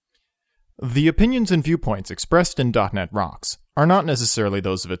The opinions and viewpoints expressed in .NET Rocks are not necessarily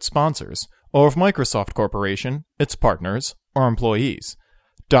those of its sponsors, or of Microsoft Corporation, its partners, or employees.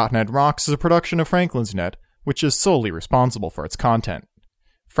 .NET Rocks is a production of Franklin's Net, which is solely responsible for its content.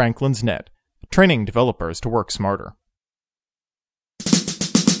 Franklin's Net, training developers to work smarter.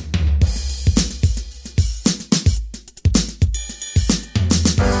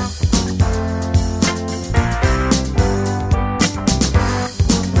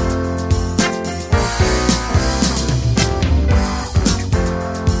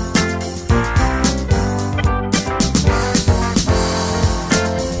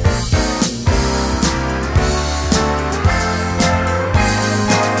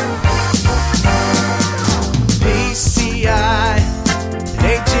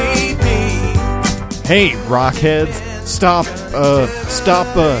 Hey, rockheads, stop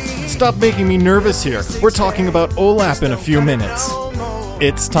making me nervous here. We're talking about OLAP in a few minutes.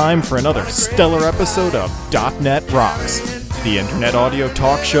 It's time for another stellar episode of .NET Rocks, the internet audio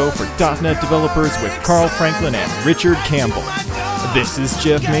talk show for .NET developers with Carl Franklin and Richard Campbell. This is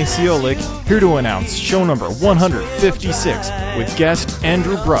Jeff Maciolik, here to announce show number 156 with guest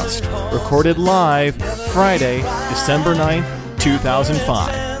Andrew Brust, recorded live Friday, December 9th,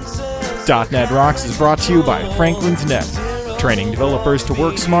 2005. .NET Rocks is brought to you by Franklin's Net, training developers to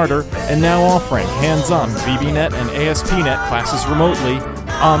work smarter and now offering hands-on VBNet and ASP.NET classes remotely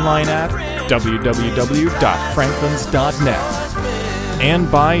online at www.franklins.net.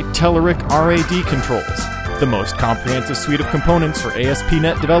 And by Telerik RAD Controls, the most comprehensive suite of components for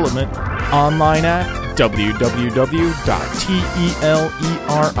ASP.NET development online at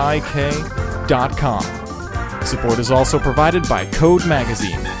www.telerik.com. Support is also provided by Code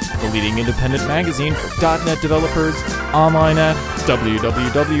Magazine, the leading independent magazine for .NET developers, online at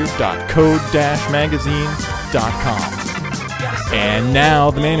www.code-magazine.com. And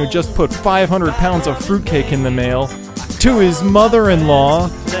now, the man who just put 500 pounds of fruitcake in the mail, to his mother-in-law,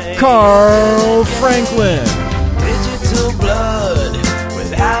 Carl Franklin. Digital blood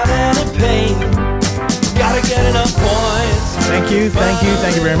without any pain. Gotta get enough points. Thank you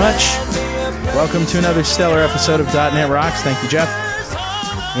very much. Welcome to another stellar episode of .NET Rocks. Thank you, Jeff.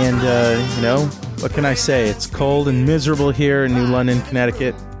 And, what can I say? It's cold and miserable here in New London,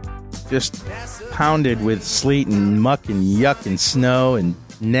 Connecticut. Just pounded with sleet and muck and yuck and snow and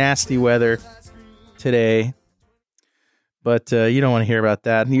nasty weather today. But you don't want to hear about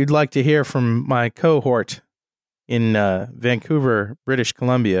that. You'd like to hear from my cohort in Vancouver, British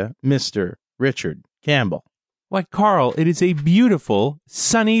Columbia, Mr. Richard Campbell. Why, Carl, it is a beautiful,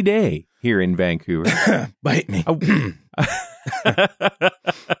 sunny day here in Vancouver. Bite me. Oh.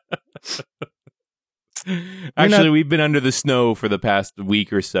 Actually, we've been under the snow for the past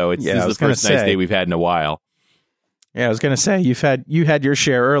week or so. This is the first nice day we've had in a while. Yeah, I was going to say you had your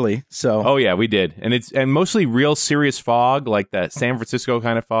share early. So oh yeah, we did, and mostly real serious fog, like that San Francisco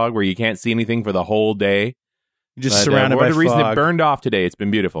kind of fog where you can't see anything for the whole day. You're just surrounded by fog. For whatever reason, it burned off today. It's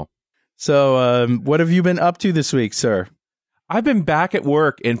been beautiful. So, what have you been up to this week, sir? I've been back at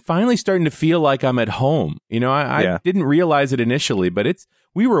work and finally starting to feel like I'm at home. I didn't realize it initially, but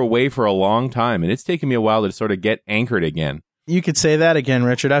we were away for a long time, and it's taken me a while to sort of get anchored again. You could say that again,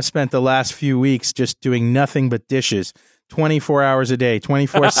 Richard. I've spent the last few weeks just doing nothing but dishes, 24 hours a day,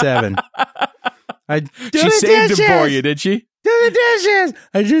 24/7. She saved them for you, did she? Do the dishes!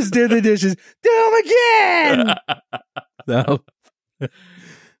 I just did the dishes. Do them again! So...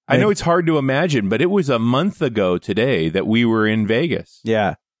 I know it's hard to imagine, but it was a month ago today that we were in Vegas.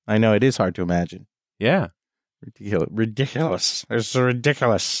 Yeah, I know. It is hard to imagine. Yeah. Ridiculous. It's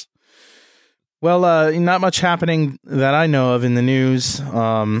ridiculous. Well, not much happening that I know of in the news,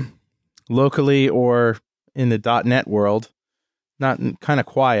 locally or in the .NET world. Not kind of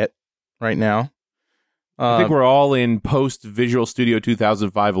quiet right now. I think we're all in post-Visual Studio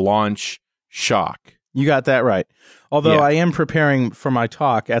 2005 launch shock. You got that right. Although I am preparing for my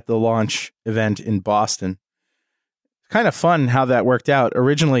talk at the launch event in Boston. Kind of fun how that worked out.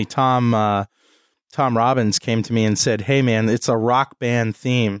 Originally, Tom Robbins came to me and said, "Hey, man, it's a rock band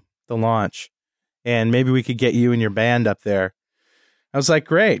theme, the launch, and maybe we could get you and your band up there." I was like,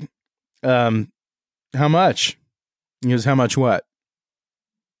 "Great. How much?" He goes, "How much what?"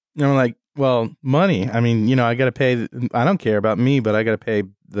 And I'm like, "Well, money. I mean, I got to pay. I don't care about me, but I got to pay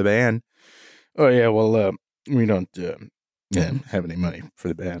the band." "Oh, yeah, well, we don't have any money for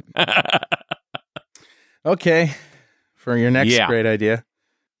the band." Okay, for your next great idea.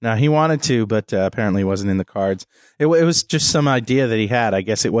 Now, he wanted to, but apparently it wasn't in the cards. It was just some idea that he had. I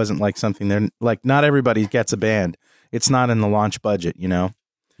guess it wasn't like something there. Like, not everybody gets a band. It's not in the launch budget,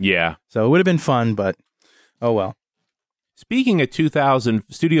 Yeah. So it would have been fun, but oh well. Speaking of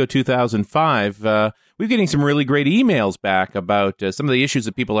Studio 2005, we're getting some really great emails back about some of the issues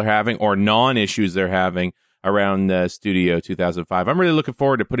that people are having or non-issues they're having around Studio 2005. I'm really looking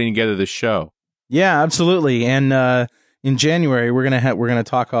forward to putting together this show. Yeah, absolutely. And in January, we're gonna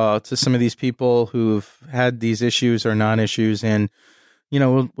talk to some of these people who've had these issues or non-issues, and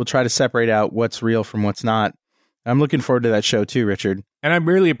we'll try to separate out what's real from what's not. I'm looking forward to that show too, Richard. And I'm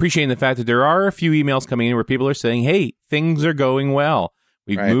really appreciating the fact that there are a few emails coming in where people are saying, hey, things are going well.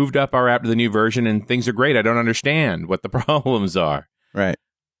 We've moved up our app to the new version and things are great. I don't understand what the problems are. Right.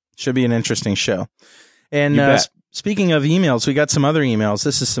 Should be an interesting show. And speaking of emails, we got some other emails.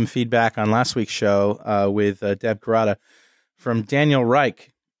 This is some feedback on last week's show with Deb Carrata from Daniel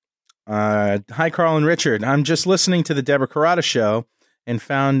Reich. Hi, Carl and Richard. I'm just listening to the Deborah Carrata show and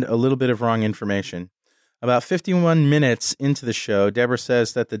found a little bit of wrong information. About 51 minutes into the show, Deborah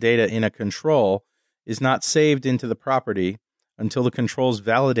says that the data in a control is not saved into the property until the control's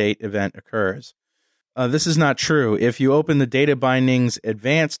validate event occurs. This is not true. If you open the data bindings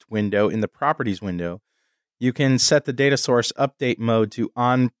advanced window in the properties window, you can set the data source update mode to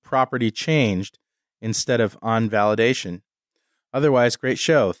on property changed instead of on validation. Otherwise, great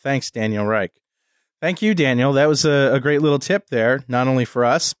show. Thanks, Daniel Reich. Thank you, Daniel. That was a great little tip there, not only for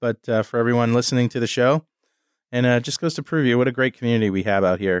us, but for everyone listening to the show. And just goes to prove you what a great community we have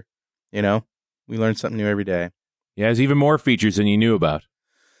out here. We learn something new every day. Yeah, there's even more features than you knew about.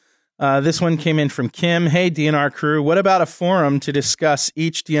 This one came in from Kim. Hey, DNR crew, what about a forum to discuss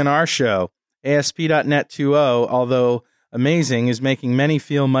each DNR show? ASP.NET 2.0, although amazing, is making many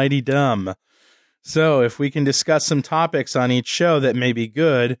feel mighty dumb. So if we can discuss some topics on each show that may be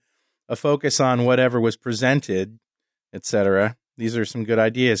good, a focus on whatever was presented, etc. These are some good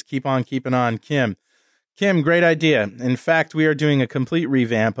ideas. Keep on keeping on, Kim. Kim, great idea. In fact, we are doing a complete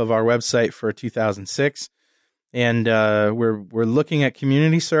revamp of our website for 2006, and we're looking at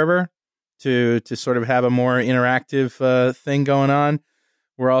Community Server to sort of have a more interactive thing going on.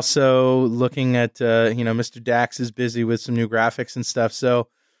 We're also looking at Mr. Dax is busy with some new graphics and stuff. So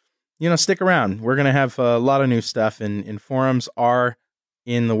stick around. We're going to have a lot of new stuff, and forums are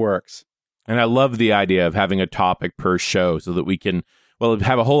in the works. And I love the idea of having a topic per show so that we can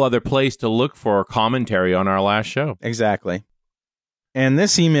have a whole other place to look for commentary on our last show. Exactly. And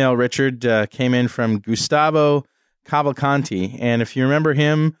this email, Richard, came in from Gustavo Cavalcanti. And if you remember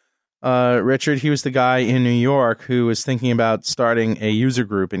him, Richard, he was the guy in New York who was thinking about starting a user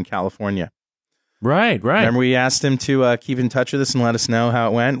group in California. Right. Remember we asked him to keep in touch with us and let us know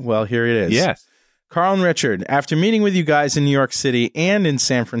how it went? Well, here it is. Yes. Carl and Richard, after meeting with you guys in New York City and in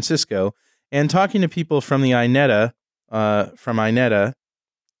San Francisco and talking to people from the INETA,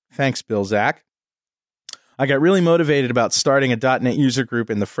 thanks, Bill Zach, I got really motivated about starting a .NET user group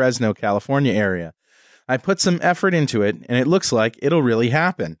in the Fresno, California area. I put some effort into it, and it looks like it'll really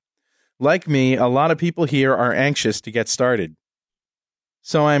happen. Like me, a lot of people here are anxious to get started.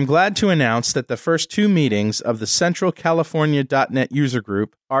 So I am glad to announce that the first 2 meetings of the Central California .NET user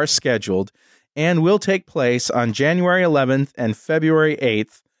group are scheduled and will take place on January 11th and February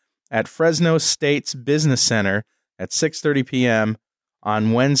 8th at Fresno State's Business Center at 6:30 p.m.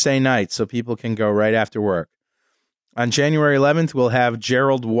 on Wednesday night, so people can go right after work. On January 11th, we'll have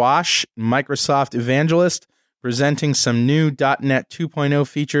Gerald Wash, Microsoft evangelist, presenting some new .NET 2.0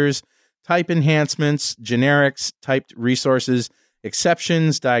 features, type enhancements, generics, typed resources,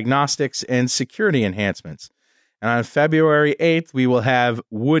 exceptions, diagnostics, and security enhancements. And on February 8th, we will have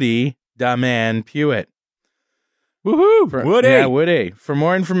Woody da Man Pewitt. Woohoo! Woody! Yeah, Woody. For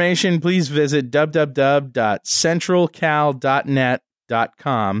more information, please visit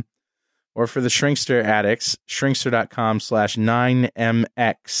www.centralcal.net.com, or for the Shrinkster addicts,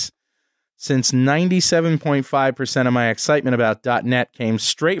 shrinkster.com/9mx. Since 97.5% of my excitement about .NET came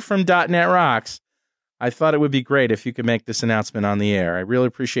straight from .NET Rocks, I thought it would be great if you could make this announcement on the air. I really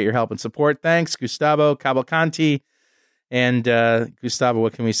appreciate your help and support. Thanks, Gustavo Cavalcanti. And Gustavo,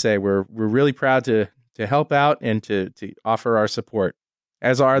 what can we say? We're really proud to help out and to offer our support,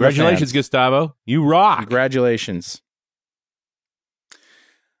 as are the fans. Congratulations, Gustavo. You rock. Congratulations.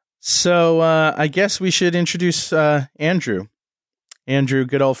 So I guess we should introduce Andrew. Andrew,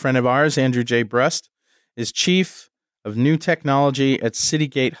 good old friend of ours, Andrew J. Brust, is Chief of New Technology at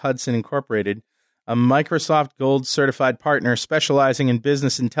Citygate Hudson Incorporated, a Microsoft Gold certified partner specializing in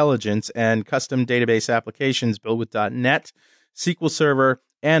business intelligence and custom database applications built with .NET, SQL Server,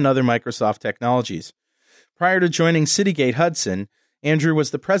 and other Microsoft technologies. Prior to joining Citygate Hudson, Andrew was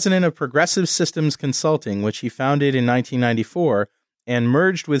the president of Progressive Systems Consulting, which he founded in 1994 and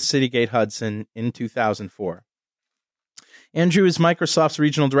merged with Citygate Hudson in 2004. Andrew is Microsoft's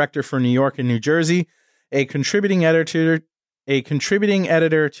regional director for New York and New Jersey, a contributing editor a contributing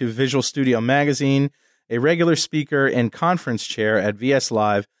editor to Visual Studio Magazine, a regular speaker and conference chair at VS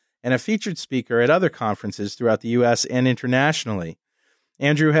Live, and a featured speaker at other conferences throughout the U.S. and internationally.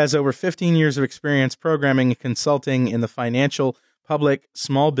 Andrew has over 15 years of experience programming and consulting in the financial, public,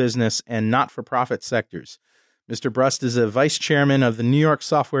 small business, and not-for-profit sectors. Mr. Brust is a vice chairman of the New York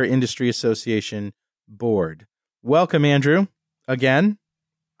Software Industry Association board. Welcome, Andrew, again.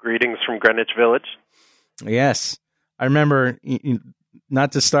 Greetings from Greenwich Village. Yes. I remember,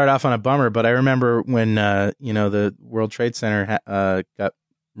 not to start off on a bummer, but I remember when, the World Trade Center got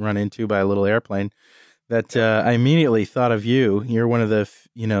run into by a little airplane, that I immediately thought of you. You're one of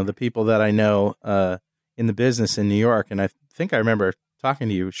the people that I know in the business in New York, and I think I remember talking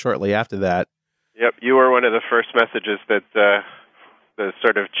to you shortly after that. Yep, you were one of the first messages that the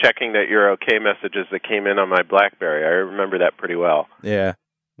sort of checking that you're okay messages that came in on my BlackBerry. I remember that pretty well. Yeah.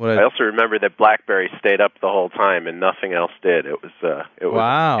 I also remember that BlackBerry stayed up the whole time and nothing else did. It was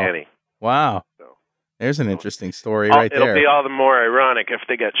wow. uncanny. Wow. So, there's an interesting story right there. It'll be all the more ironic if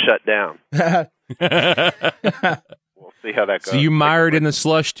they get shut down. We'll see how that goes. So you mired in the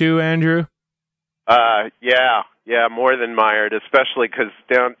slush too, Andrew? Yeah, more than mired, especially because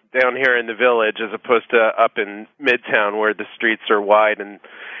down here in the village, as opposed to up in Midtown where the streets are wide and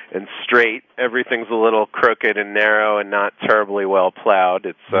straight, everything's a little crooked and narrow and not terribly well plowed.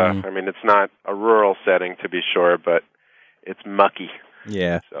 It's it's not a rural setting to be sure, but it's mucky.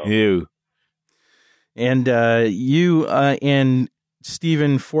 Yeah. So. Ew. And you and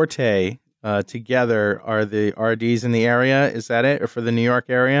Stephen Forte together are the RDs in the area. Is that it, or for the New York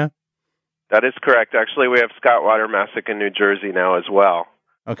area? That is correct. Actually, we have Scott Watermassick in New Jersey now as well.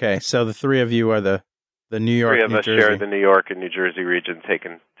 Okay, so the three of you are the New York, New Jersey. Three of us share the New York and New Jersey region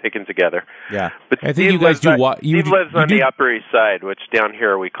taken together. Yeah. But I think you guys do what? Steve lives on the Upper East Side, which down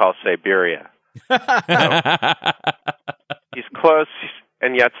here we call Siberia. He's close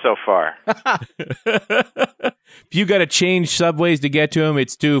and yet so far. If you got to change subways to get to him,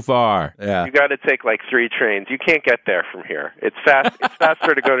 it's too far. Yeah. You got to take like 3 trains. You can't get there from here. It's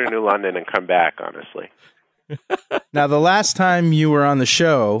faster to go to New London and come back, honestly. Now, the last time you were on the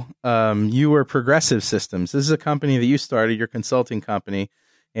show, you were Progressive Systems. This is a company that you started, your consulting company,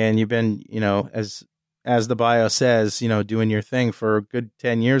 and you've been, as the bio says, doing your thing for a good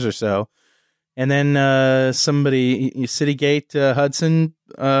 10 years or so. And then Citygate Hudson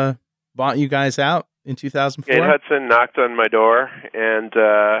bought you guys out in 2004? Gate Hudson knocked on my door, and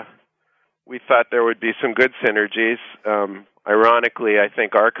we thought there would be some good synergies. Ironically, I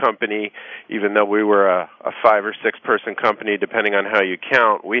think our company, even though we were a 5 or 6 person company, depending on how you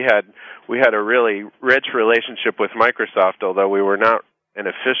count, we had a really rich relationship with Microsoft, although we were not an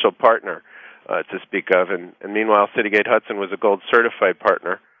official partner to speak of. And meanwhile, Citygate Hudson was a gold certified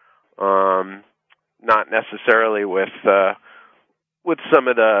partner, not necessarily with some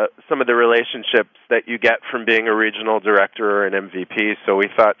of the relationships that you get from being a regional director or an MVP. So we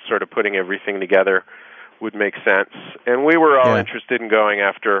thought sort of putting everything together would make sense. And we were all interested in going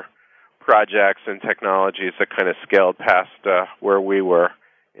after projects and technologies that kind of scaled past where we were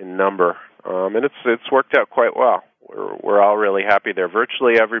in number. And it's worked out quite well. We're all really happy there.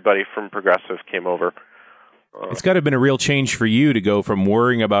 Virtually everybody from Progressive came over. It's got to have been a real change for you to go from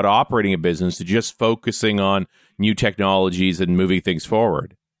worrying about operating a business to just focusing on new technologies and moving things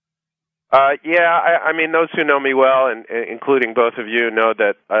forward. I mean, those who know me well, and including both of you, know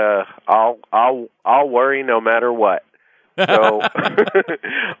that I'll worry no matter what. So,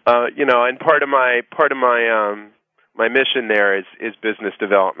 and part of my mission there is business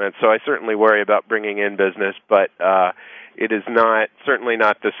development. So I certainly worry about bringing in business, but it is certainly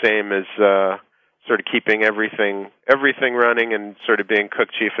not the same as sort of keeping everything running and sort of being cook,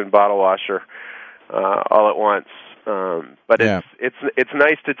 chief, and bottle washer all at once. But it's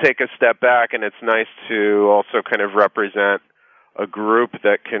nice to take a step back, and it's nice to also kind of represent a group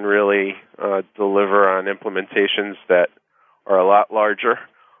that can really deliver on implementations that are a lot larger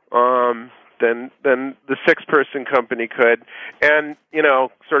than the 6-person company could. And,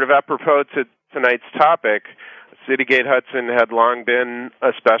 sort of apropos to tonight's topic, Citygate Hudson had long been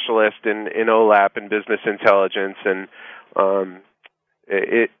a specialist in OLAP and business intelligence, and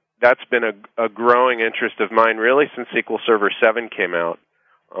that's been a growing interest of mine really since SQL Server 7 came out.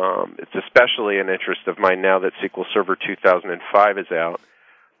 It's especially an interest of mine now that SQL Server 2005 is out.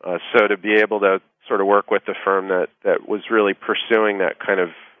 So to be able to sort of work with a firm that was really pursuing that kind of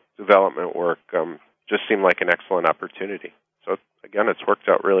development work just seemed like an excellent opportunity. So again, it's worked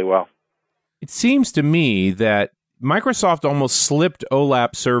out really well. It seems to me that Microsoft almost slipped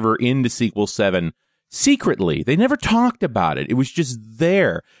OLAP Server into SQL 7 secretly. They never talked about it. It was just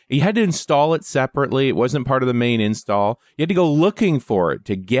there. You had to install it separately. It wasn't part of the main install. You had to go looking for it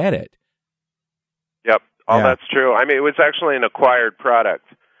to get it. Yep, that's true. I mean, it was actually an acquired product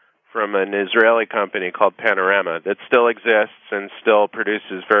from an Israeli company called Panorama that still exists and still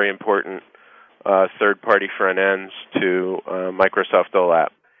produces very important third-party front ends to Microsoft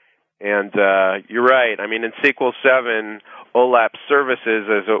OLAP. And you're right. I mean, in SQL 7, OLAP Services,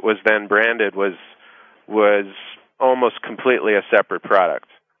 as it was then branded, was almost completely a separate product.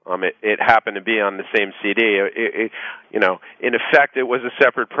 It happened to be on the same CD. In effect, it was a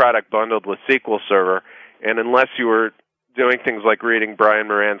separate product bundled with SQL Server. And unless you were doing things like reading Brian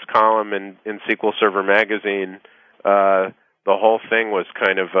Moran's column in SQL Server magazine, the whole thing was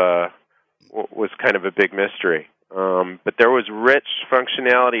kind of a big mystery. But there was rich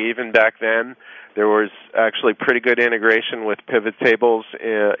functionality even back then. There was actually pretty good integration with pivot tables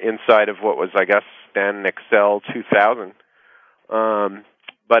inside of what was, I guess, then Excel 2000.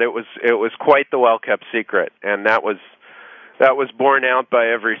 But it was quite the well-kept secret, and that was borne out by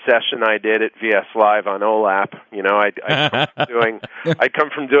every session I did at VS Live on OLAP. I'd come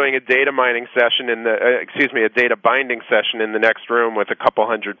from doing a data mining session a data binding session in the next room with a couple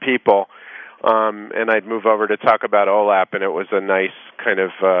hundred people. And I'd move over to talk about OLAP, and it was a nice kind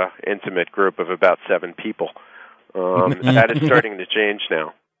of intimate group of about 7 people. That is starting to change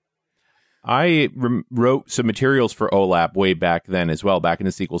now. I wrote some materials for OLAP way back then as well, back in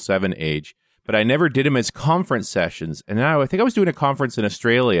the SQL 7 age, but I never did them as conference sessions. And now I think I was doing a conference in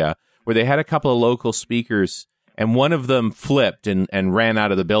Australia where they had a couple of local speakers, and one of them flipped and ran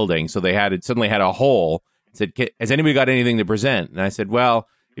out of the building. So they suddenly had a hole. Said, "Has anybody got anything to present?" And I said, "Well,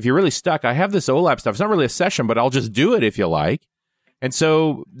 if you're really stuck, I have this OLAP stuff. It's not really a session, but I'll just do it if you like." And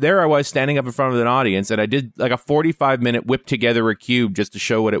so there I was standing up in front of an audience, and I did like a 45-minute whip together a cube just to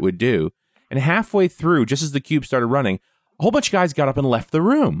show what it would do. And halfway through, just as the cube started running, a whole bunch of guys got up and left the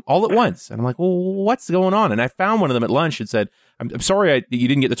room all at once. And I'm like, well, what's going on? And I found one of them at lunch and said, I'm sorry you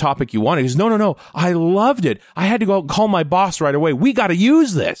didn't get the topic you wanted. He goes, no, I loved it. I had to go call my boss right away. We got to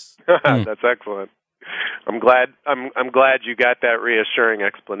use this. That's excellent. I'm glad you got that reassuring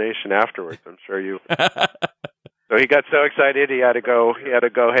explanation afterwards. I'm sure you. So he got so excited he had to go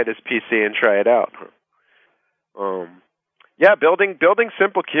hit his PC and try it out. Yeah, building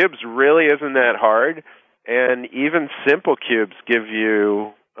simple cubes really isn't that hard, and even simple cubes give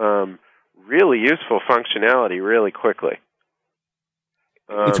you really useful functionality really quickly.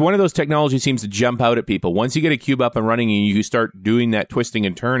 It's one of those technologies seems to jump out at people. Once you get a cube up and running and you start doing that twisting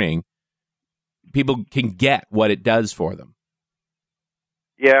and turning, people can get what it does for them.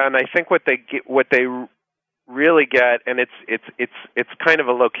 Yeah, and I think what they really get, and it's kind of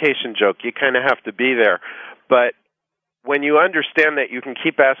a location joke. You kind of have to be there, but when you understand that you can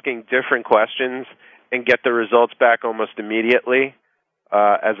keep asking different questions and get the results back almost immediately,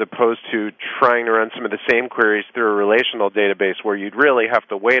 as opposed to trying to run some of the same queries through a relational database where you'd really have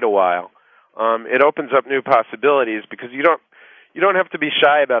to wait a while, it opens up new possibilities because you don't have to be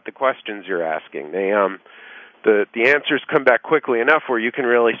shy about the questions you're asking. The answers come back quickly enough where you can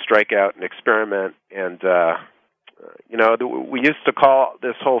really strike out and experiment. And we used to call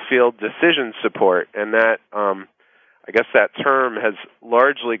this whole field decision support, and that I guess that term has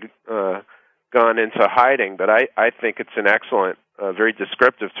largely gone into hiding. But I think it's an excellent, very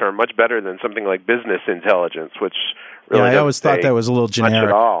descriptive term, much better than something like business intelligence, which really I always thought that was a little generic. Much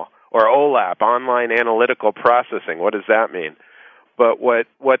at all. Or OLAP, online analytical processing. What does that mean? But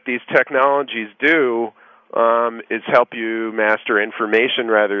what these technologies do is help you master information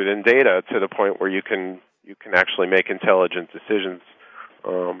rather than data to the point where you can actually make intelligent decisions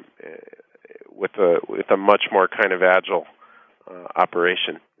with a much more kind of agile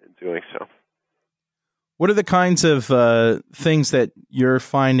operation in doing so. What are the kinds of things that you're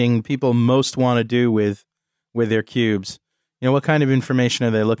finding people most want to do with their cubes? What kind of information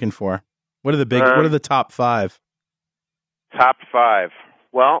are they looking for? What are the what are the top 5? Top 5.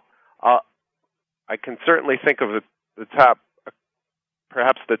 Well, I can certainly think of the top,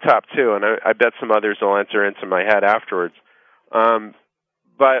 perhaps the top 2, and I bet some others will enter into my head afterwards.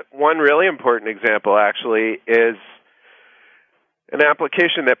 But one really important example, actually, is an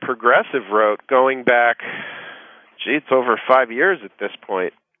application that Progressive wrote going back, it's over 5 years at this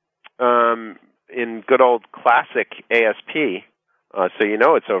point, in good old classic ASP. So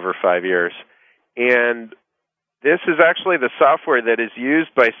it's over 5 years. And this is actually the software that is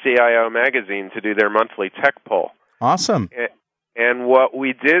used by CIO Magazine to do their monthly tech poll. Awesome. And what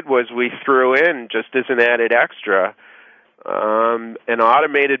we did was we threw in, just as an added extra, an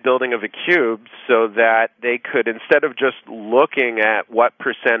automated building of a cube so that they could, instead of just looking at what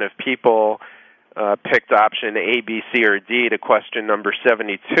 % of people picked option A, B, C, or D to question number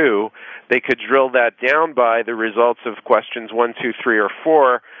 72, they could drill that down by the results of questions 1, 2, 3, or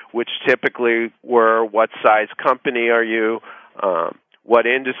 4, which typically were what size company are you, what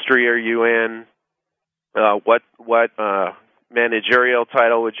industry are you in, what managerial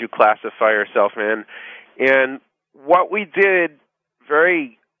title would you classify yourself in. And what we did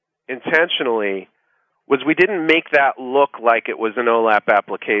very intentionally was we didn't make that look like it was an OLAP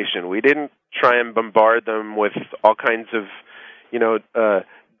application. We didn't try and bombard them with all kinds of,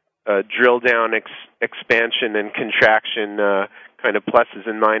 drill down expansion and contraction kind of pluses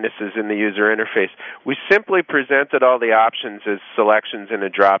and minuses in the user interface. We simply presented all the options as selections in a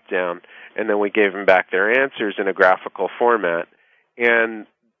drop-down, and then we gave them back their answers in a graphical format. And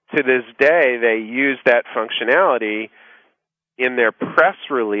to this day, they use that functionality in their press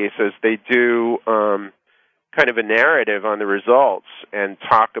releases. They do kind of a narrative on the results and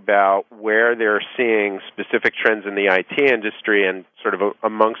talk about where they're seeing specific trends in the IT industry and sort of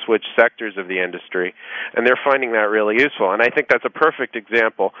amongst which sectors of the industry. And they're finding that really useful. And I think that's a perfect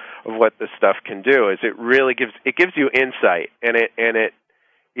example of what this stuff can do. Is it really gives you insight, and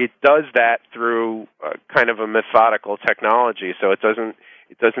it does that through kind of a methodical technology. So it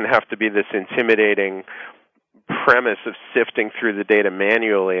doesn't have to be this intimidating premise of sifting through the data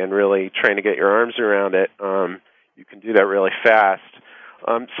manually and really trying to get your arms around it. You can do that really fast.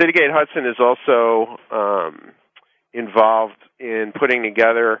 Citygate Hudson is also involved in putting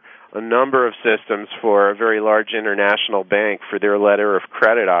together a number of systems for a very large international bank for their letter of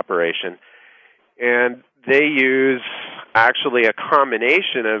credit operation. And they use actually a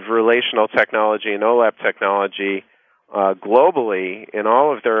combination of relational technology and OLAP technology globally in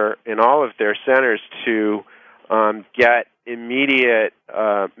all of their centers to get immediate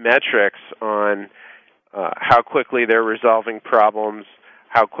metrics on how quickly they're resolving problems,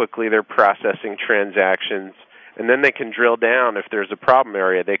 how quickly they're processing transactions, and then they can drill down if there's a problem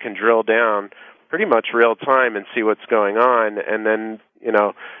area. They can drill down pretty much real time and see what's going on, and then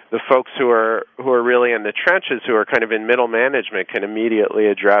the folks who are really in the trenches, who are kind of in middle management, can immediately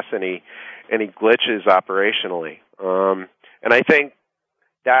address any glitches operationally. And I think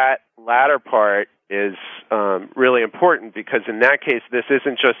that latter part is really important, because in that case, this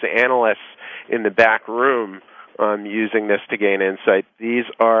isn't just analysts in the back room using this to gain insight. These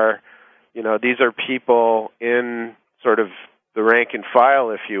are people in sort of the rank and file,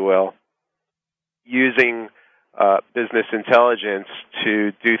 if you will, using business intelligence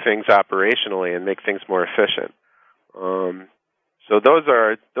to do things operationally and make things more efficient. So those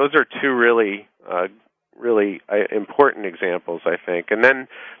are two really important examples, I think. And then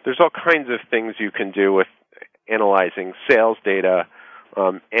there's all kinds of things you can do with analyzing sales data,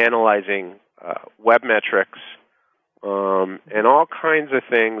 analyzing web metrics, and all kinds of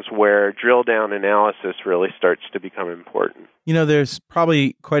things where drill-down analysis really starts to become important. There's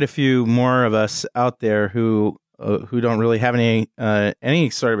probably quite a few more of us out there who don't really have any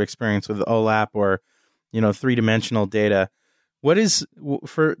sort of experience with OLAP or, three-dimensional data. What is,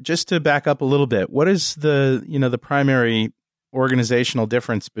 just to back up a little bit, what is the primary organizational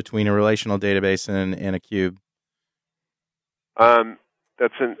difference between a relational database and a cube?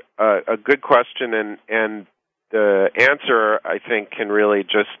 That's a good question, and the answer, I think, can really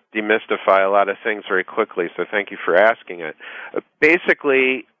just demystify a lot of things very quickly, so thank you for asking it.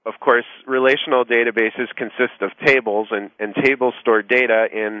 Basically, of course, relational databases consist of tables, and tables store data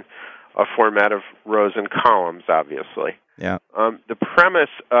in a format of rows and columns, obviously. Yeah. The premise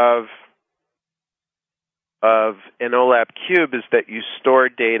of an OLAP cube is that you store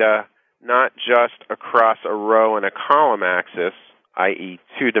data not just across a row and a column axis, i.e.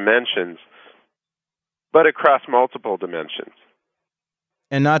 2 dimensions, but across multiple dimensions.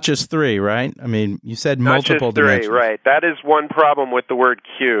 And not just 3, right? I mean, you said multiple dimensions. Not just 3, right. That is one problem with the word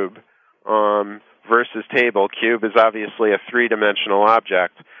cube versus table. Cube is obviously a 3-dimensional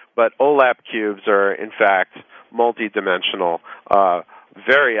object, but OLAP cubes are, in fact, multidimensional,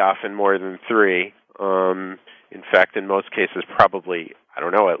 very often more than 3. In fact, in most cases, probably,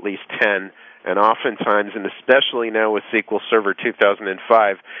 at least 10. And oftentimes, and especially now with SQL Server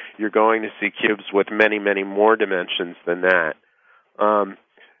 2005, you're going to see cubes with many, many more dimensions than that.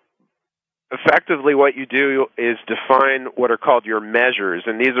 Effectively, what you do is define what are called your measures,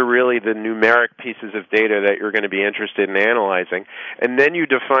 and these are really the numeric pieces of data that you're going to be interested in analyzing. And then you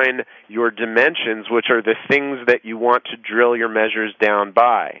define your dimensions, which are the things that you want to drill your measures down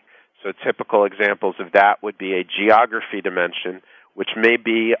by. So typical examples of that would be a geography dimension, which may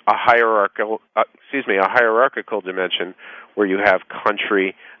be a hierarchical dimension, where you have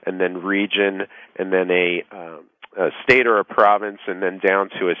country and then region and then a state or a province and then down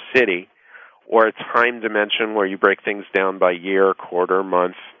to a city. or a time dimension where you break things down by year, quarter,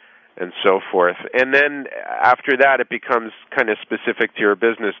 month, and so forth. And then after that, it becomes kind of specific to your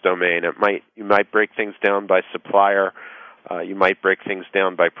business domain. You might break things down by supplier. You might break things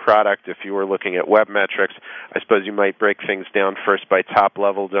down by product. If you were looking at web metrics, I suppose you might break things down first by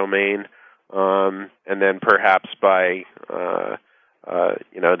top-level domain, and then perhaps by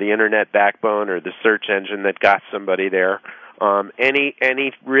the internet backbone or the search engine that got somebody there.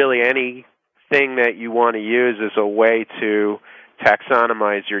 Anything that you want to use as a way to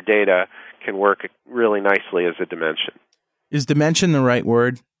taxonomize your data can work really nicely as a dimension. Is dimension the right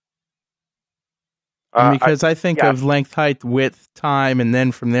word? Because I think of length, height, width, time, and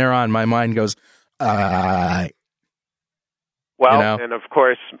then from there on, my mind goes, Well, and of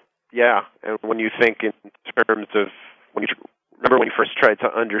course, yeah. And when you think in terms of, remember when you first tried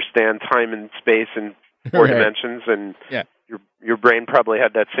to understand time and space in four dimensions, and your brain probably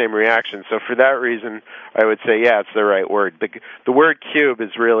had that same reaction. So for that reason, I would say, it's the right word. The word cube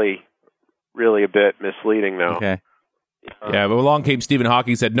is really a bit misleading, though. Okay. But along came Stephen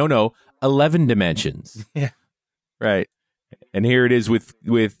Hawking, said, no, 11 dimensions. Yeah. Right. And here it is with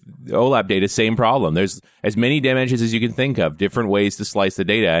OLAP data, same problem. There's as many dimensions as you can think of, different ways to slice the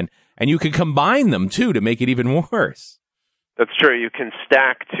data, and you can combine them, too, to make it even worse. That's true. You can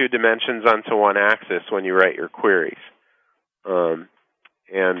stack two dimensions onto one axis when you write your queries. But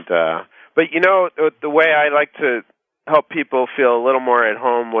the way I like to help people feel a little more at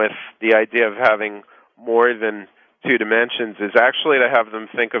home with the idea of having more than two dimensions is actually to have them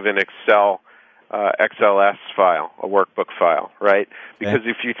think of an XLS file, a workbook file, right? Because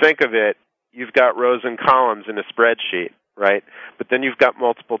if you think of it, you've got rows and columns in a spreadsheet, right? But then you've got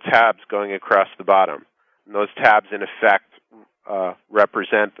multiple tabs going across the bottom. And those tabs, in effect,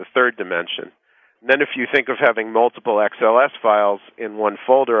 represent the third dimension. And then if you think of having multiple XLS files in one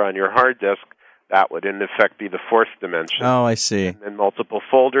folder on your hard disk, that would, in effect, be the fourth dimension. Oh, I see. And then multiple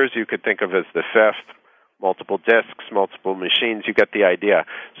folders you could think of as the fifth. Multiple disks, multiple machines, you get the idea.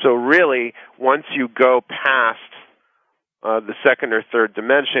 So really, once you go past the second or third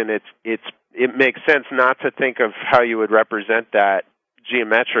dimension, it makes sense not to think of how you would represent that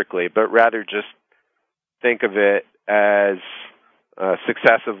geometrically, but rather just think of it as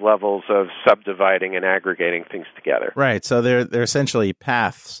successive levels of subdividing and aggregating things together. Right. So they're essentially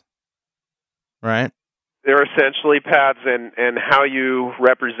paths, right? They're essentially paths, and how you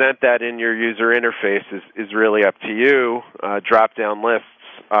represent that in your user interface is really up to you. Drop-down lists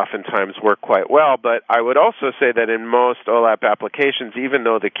oftentimes work quite well, but I would also say that in most OLAP applications, even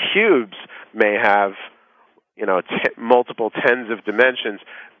though the cubes may have multiple tens of dimensions,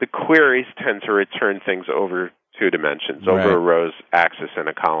 the queries tend to return things over two dimensions, over a rows axis and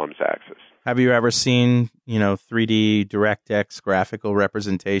a columns axis. Have you ever seen 3D DirectX graphical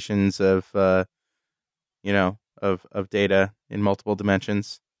representations of data in multiple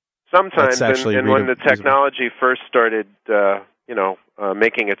dimensions? Sometimes, and when the technology first started,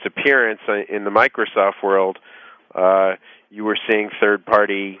 making its appearance in the Microsoft world, you were seeing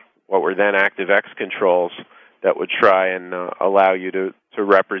third-party, what were then ActiveX controls, that would try and allow you to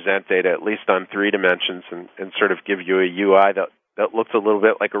represent data at least on three dimensions and sort of give you a UI that looks a little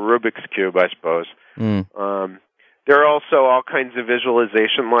bit like a Rubik's Cube, I suppose. There are also all kinds of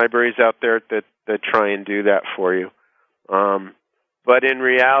visualization libraries out there that try and do that for you. But in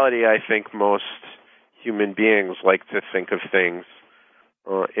reality, I think most human beings like to think of things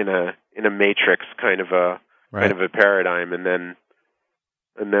in a matrix kind of a paradigm, and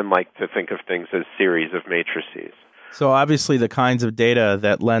then like to think of things as series of matrices. So obviously the kinds of data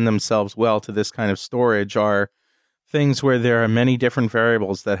that lend themselves well to this kind of storage are things where there are many different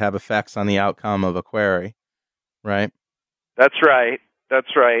variables that have effects on the outcome of a query, right? That's right.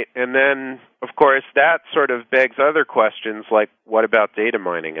 And then, of course, that sort of begs other questions like, what about data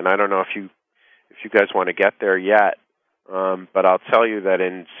mining? And I don't know if you guys want to get there yet, but I'll tell you that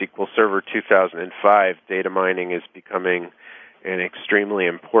in SQL Server 2005, data mining is becoming an extremely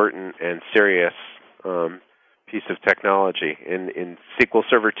important and serious piece of technology. In SQL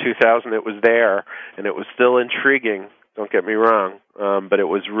Server 2000, it was there, and it was still intriguing, don't get me wrong, but it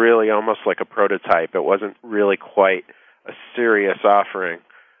was really almost like a prototype. It wasn't really quite a serious offering.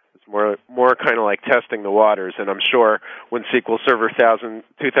 It's more kind of like testing the waters, and I'm sure when SQL Server 2000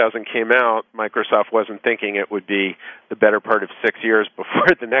 came out, Microsoft wasn't thinking it would be the better part of 6 years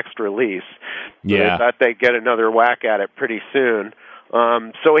before the next release. So they thought they'd get another whack at it pretty soon.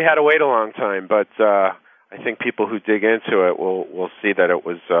 So we had to wait a long time, but I think people who dig into it will see that it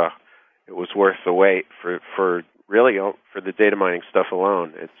was worth the wait for really for the data mining stuff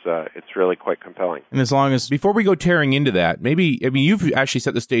alone, it's really quite compelling. And as long as before we go tearing into that, you've actually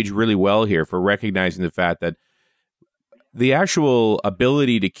set the stage really well here for recognizing the fact that the actual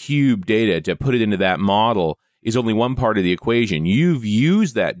ability to cube data, to put it into that model, is only one part of the equation. You've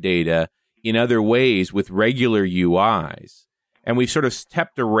used that data in other ways with regular UIs. And we've sort of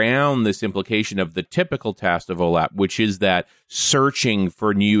stepped around this implication of the typical task of OLAP, which is that searching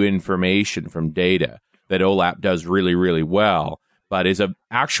for new information from data that OLAP does really, really well, but is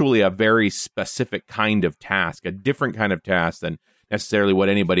actually a very specific kind of task, a different kind of task than necessarily what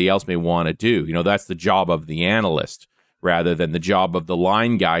anybody else may want to do. That's the job of the analyst rather than the job of the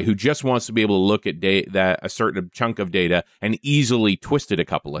line guy who just wants to be able to look at a certain chunk of data and easily twist it a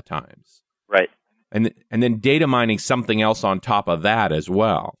couple of times. Right. And then data mining something else on top of that as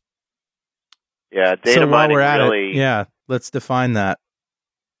well. Yeah, data while mining we're at really... it, let's define that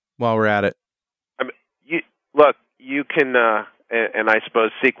while we're at it. Look, you can, and I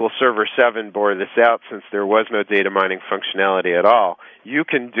suppose SQL Server 7 bore this out since there was no data mining functionality at all. You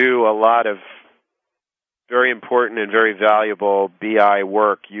can do a lot of very important and very valuable BI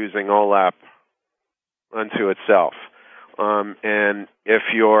work using OLAP unto itself. And if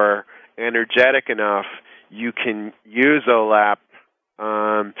you're energetic enough, you can use OLAP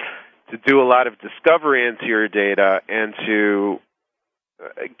to do a lot of discovery into your data and to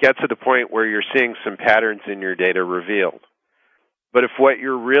get to the point where you're seeing some patterns in your data revealed. But if what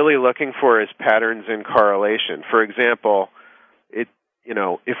you're really looking for is patterns in correlation, for example,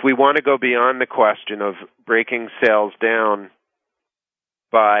 if we want to go beyond the question of breaking sales down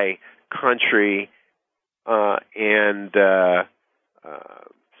by country and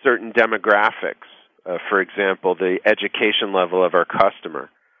certain demographics, for example, the education level of our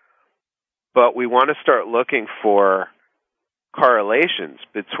customer, but we want to start looking for correlations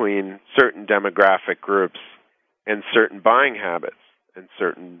between certain demographic groups and certain buying habits and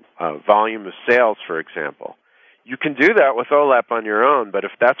certain volume of sales, for example. You can do that with OLAP on your own, but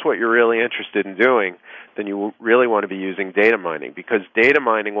if that's what you're really interested in doing, then you really want to be using data mining, because data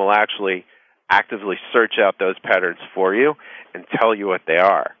mining will actually actively search out those patterns for you and tell you what they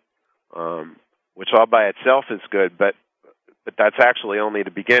are, which all by itself is good, but that's actually only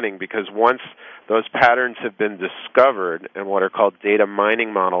the beginning, because once those patterns have been discovered and what are called data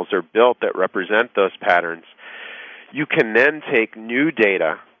mining models are built that represent those patterns, you can then take new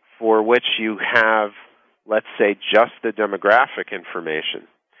data for which you have, let's say, just the demographic information,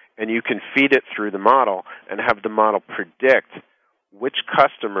 and you can feed it through the model and have the model predict which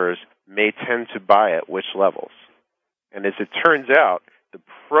customers may tend to buy at which levels. And as it turns out, the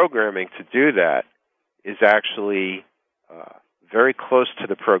programming to do that is actually very close to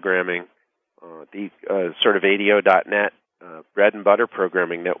the programming, the sort of ADO.NET bread and butter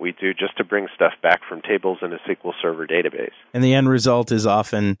programming that we do just to bring stuff back from tables in a SQL Server database. And the end result is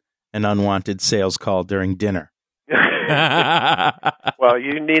often an unwanted sales call during dinner. Well,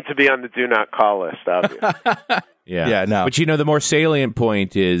 you need to be on the do not call list, obviously. Yeah, no. But the more salient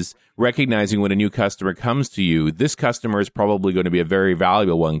point is recognizing when a new customer comes to you, this customer is probably going to be a very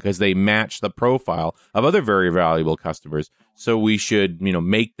valuable one because they match the profile of other very valuable customers. So we should,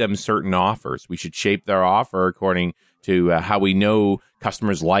 make them certain offers. We should shape their offer according to how we know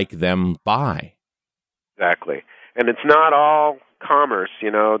customers like them buy. Exactly. And it's not all commerce,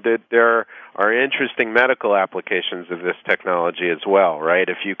 that there are interesting medical applications of this technology as well, right?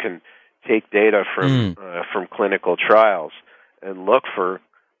 If you can take data from clinical trials and look for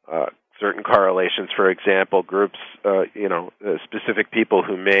certain correlations, for example, groups, specific people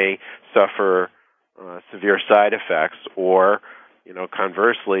who may suffer severe side effects, or,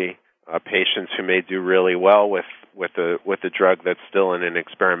 conversely, patients who may do really well with a drug that's still in an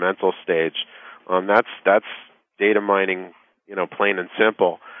experimental stage. That's data mining, plain and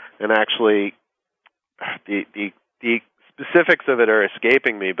simple. And actually, the specifics of it are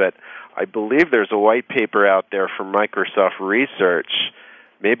escaping me, but I believe there's a white paper out there from Microsoft Research,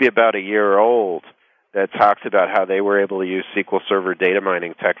 maybe about a year old, that talks about how they were able to use SQL Server data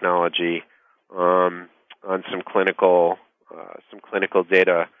mining technology on some clinical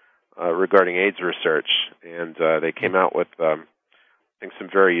data regarding AIDS research, and they came out with, I think, some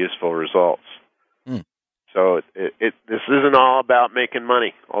very useful results. So this isn't all about making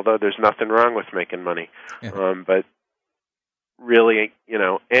money, although there's nothing wrong with making money. Yeah. But really,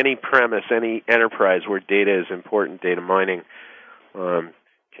 any premise, any enterprise where data is important, data mining,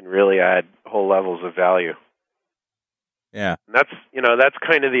 can really add whole levels of value. Yeah. And that's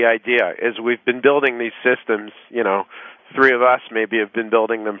kind of the idea, is we've been building these systems, three of us maybe have been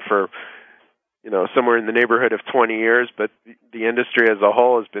building them for, somewhere in the neighborhood of 20 years, but the industry as a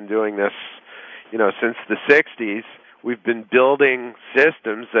whole has been doing this, since the 60s, we've been building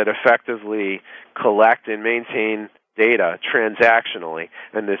systems that effectively collect and maintain data transactionally,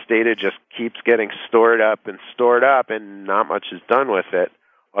 and this data just keeps getting stored up, and not much is done with it,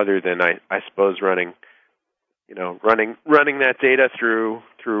 other than I suppose running that data through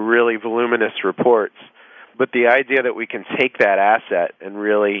really voluminous reports. But the idea that we can take that asset and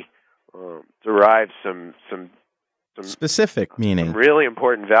really derive some specific meaning, some really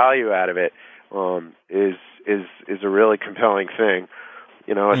important value out of it is a really compelling thing.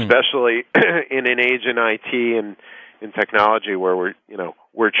 Especially in an age in IT and in technology where we're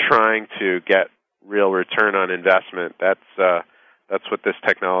trying to get real return on investment. That's what this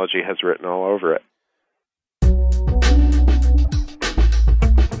technology has written all over it.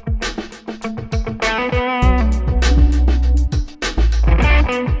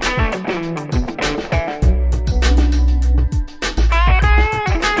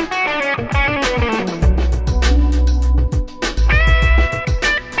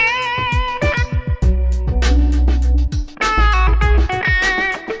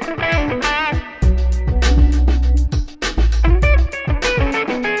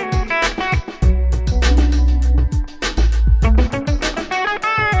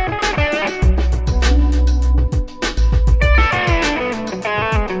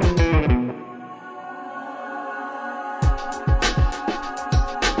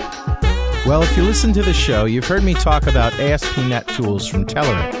 Well, if you listen to the show, you've heard me talk about ASP.NET tools from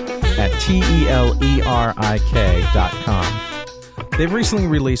Telerik at TELERIK.com. They've recently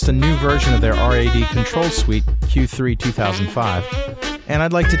released a new version of their RAD Control Suite Q3 2005, and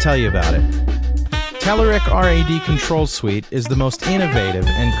I'd like to tell you about it. Telerik RAD Control Suite is the most innovative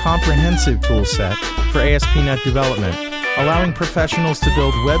and comprehensive tool set for ASP.NET development, allowing professionals to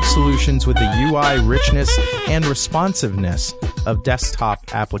build web solutions with the UI richness and responsiveness of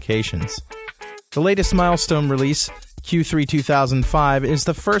desktop applications. The latest milestone release, Q3 2005, is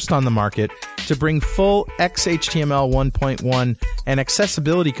the first on the market to bring full XHTML 1.1 and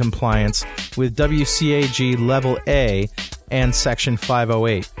accessibility compliance with WCAG Level A and Section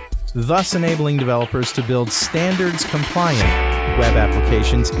 508, thus enabling developers to build standards-compliant web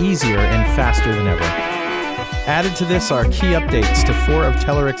applications easier and faster than ever. Added to this are key updates to 4 of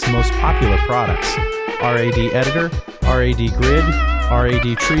Telerik's most popular products: RAD Editor, RAD Grid,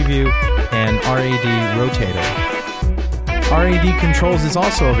 RAD TreeView, and RAD Rotator. RAD Controls is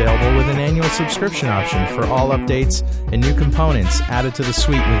also available with an annual subscription option for all updates and new components added to the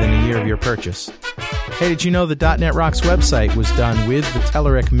suite within a year of your purchase. Hey, did you know the .NET Rocks website was done with the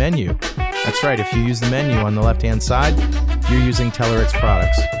Telerik menu? That's right, if you use the menu on the left-hand side, you're using Telerik's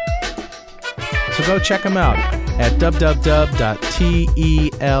products. So go check them out at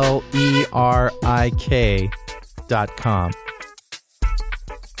www.telerik.com.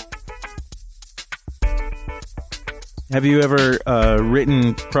 Have you ever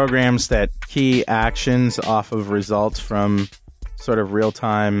written programs that key actions off of results from sort of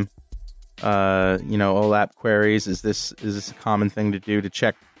real-time, OLAP queries? Is this a common thing to do to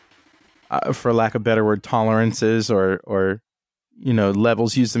check, for lack of a better word, tolerances or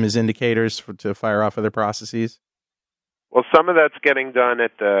levels? Use them as indicators to fire off other processes? Well, some of that's getting done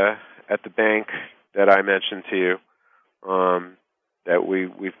at the bank that I mentioned to you, that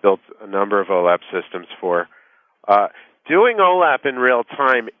we've built a number of OLAP systems for. Doing OLAP in real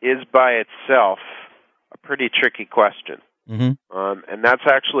time is by itself a pretty tricky question. Mm-hmm. And that's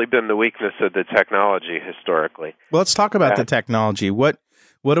actually been the weakness of the technology historically. Well, let's talk about the technology. What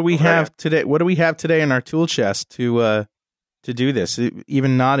do we have today? What do we have today in our tool chest to do this,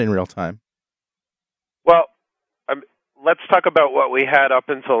 even not in real time? Well, let's talk about what we had up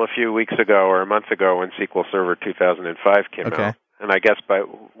until a few weeks ago or a month ago when SQL Server 2005 came out. And I guess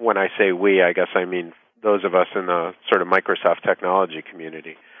when I say we, I guess I mean those of us in the sort of Microsoft technology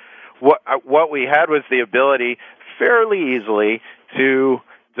community. What we had was the ability fairly easily to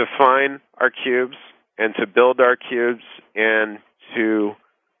define our cubes and to build our cubes and to,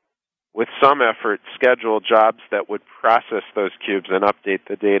 with some effort, schedule jobs that would process those cubes and update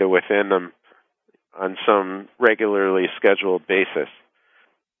the data within them on some regularly scheduled basis.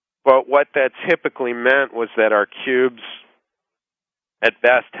 But what that typically meant was that our cubes, at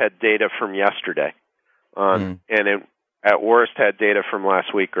best, had data from yesterday. And at worst had data from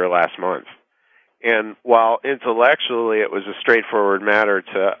last week or last month. And while intellectually it was a straightforward matter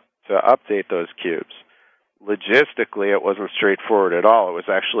to update those cubes, logistically it wasn't straightforward at all. It was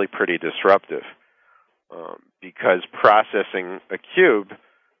actually pretty disruptive because processing a cube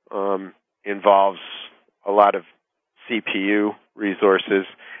involves a lot of CPU resources,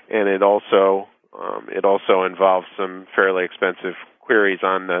 and it also involves some fairly expensive queries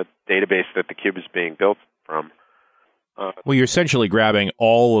on the database that the cube is being built from. Well, you're essentially grabbing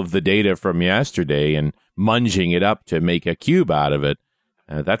all of the data from yesterday and munging it up to make a cube out of it.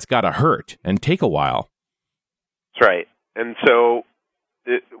 That's got to hurt and take a while. That's right. And so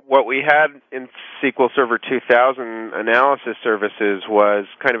what we had in SQL Server 2000 analysis services was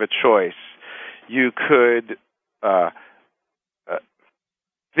kind of a choice. You could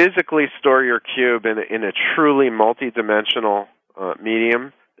physically store your cube in a truly multidimensional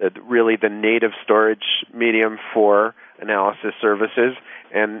medium, really the native storage medium for analysis services.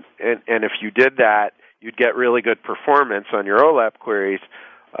 And if you did that, you'd get really good performance on your OLAP queries,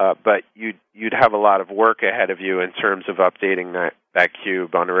 but you'd have a lot of work ahead of you in terms of updating that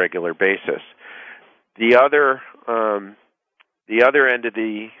cube on a regular basis. The other end of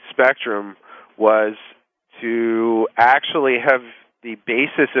the spectrum was to actually have the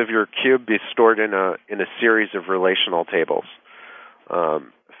basis of your cube be stored in a series of relational tables.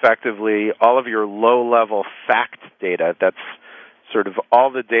 Effectively, all of your low-level fact data, that's sort of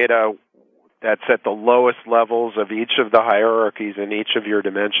all the data that's at the lowest levels of each of the hierarchies in each of your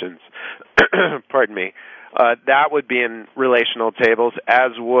dimensions, pardon me, that would be in relational tables,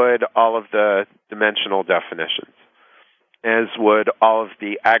 as would all of the dimensional definitions, as would all of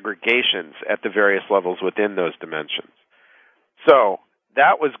the aggregations at the various levels within those dimensions. So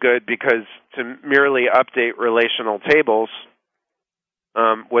that was good because to merely update relational tables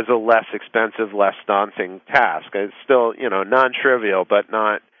was a less expensive, less daunting task. It's still, non-trivial, but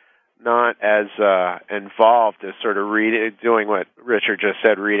not as involved as sort of doing what Richard just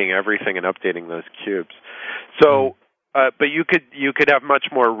said, reading everything and updating those cubes. So, but you could have much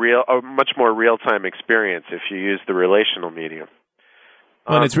more real-time experience if you use the relational medium.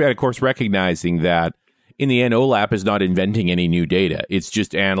 Well, and it's, of course, recognizing that in the end, OLAP is not inventing any new data. It's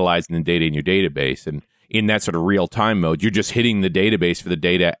just analyzing the data in your database. And in that sort of real-time mode, you're just hitting the database for the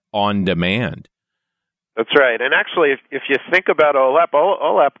data on demand. That's right. And actually, if you think about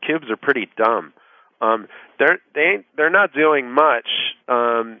OLAP cubes are pretty dumb. They're not doing much.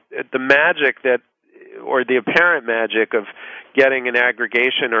 The magic or the apparent magic of getting an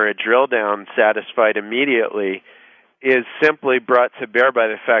aggregation or a drill down satisfied immediately is simply brought to bear by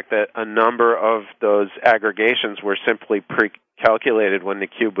the fact that a number of those aggregations were simply pre-calculated when the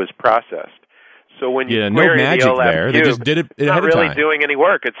cube was processed. So when you query no magic the OLAP there. cube, They just did it it's ahead not really of time. doing any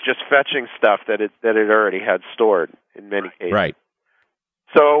work. It's just fetching stuff that it already had stored in many cases. Right.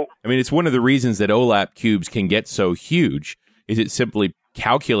 So I mean, it's one of the reasons that OLAP cubes can get so huge is it's simply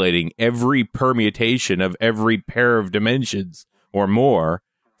calculating every permutation of every pair of dimensions or more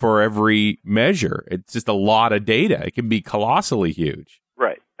for every measure. It's just a lot of data. It can be colossally huge.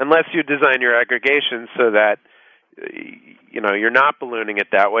 Right. Unless you design your aggregation so that you're not ballooning it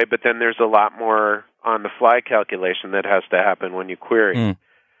that way, but then there's a lot more on-the-fly calculation that has to happen when you query.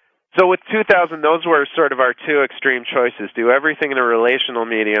 So with 2000, those were sort of our two extreme choices. Do everything in a relational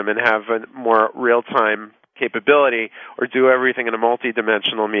medium and have a more real-time capability, or do everything in a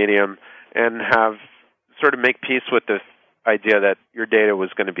multi-dimensional medium and have sort of make peace with the idea that your data was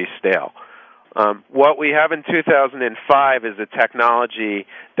going to be stale. What we have in 2005 is a technology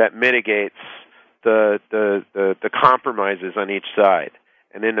that mitigates the compromises on each side.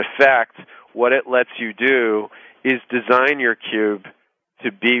 And in effect, what it lets you do is design your cube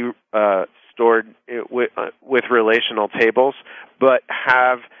to be stored with relational tables, but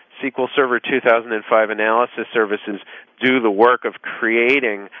have SQL Server 2005 analysis services do the work of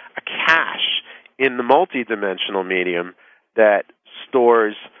creating a cache in the multidimensional medium that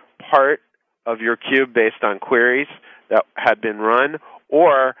stores part of your cube based on queries that had been run,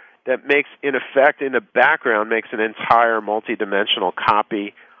 or that makes, in effect, in the background, makes an entire multidimensional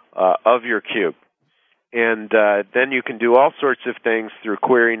copy of your cube. And then you can do all sorts of things through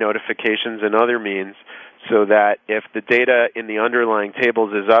query notifications and other means so that if the data in the underlying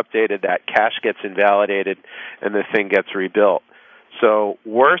tables is updated, that cache gets invalidated and the thing gets rebuilt. So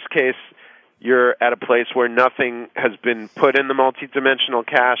worst case, you're at a place where nothing has been put in the multidimensional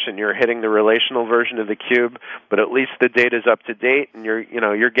cache and you're hitting the relational version of the cube, but at least the data's up to date and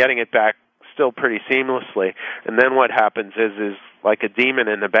you're getting it back still pretty seamlessly. And then what happens is like a daemon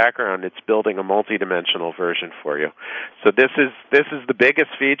in the background, it's building a multidimensional version for you. So this is the biggest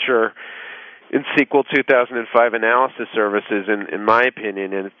feature in SQL 2005 analysis services, in my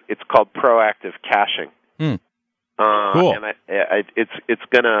opinion, and it's called proactive caching. Cool. And it's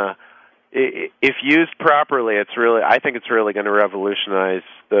gonna, if used properly, I think it's really going to revolutionize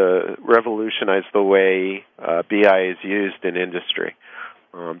the way BI is used in industry,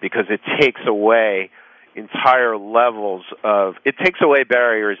 because it takes away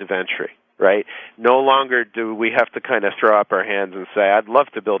barriers of entry. right? No longer do we have to kind of throw up our hands and say, I'd love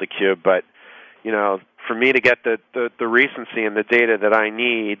to build a cube, but, for me to get the recency and the data that I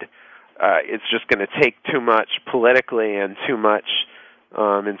need, it's just going to take too much politically and too much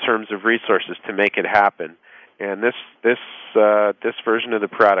in terms of resources to make it happen. And this version of the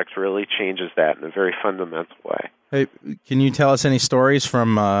product really changes that in a very fundamental way. Hey, can you tell us any stories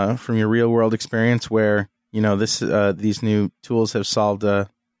from your real world experience where these new tools have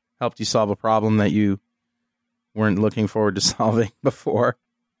helped you solve a problem that you weren't looking forward to solving before?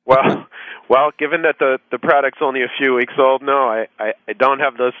 Well, given that the product's only a few weeks old, no, I don't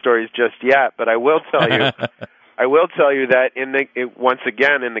have those stories just yet. But I will tell you, that once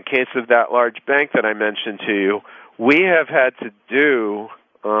again, in the case of that large bank that I mentioned to you, we have had to do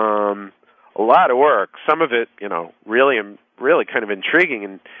a lot of work. Some of it, really kind of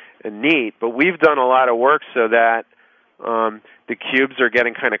intriguing and neat. But we've done a lot of work so that the cubes are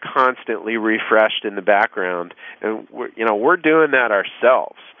getting kind of constantly refreshed in the background, and we're doing that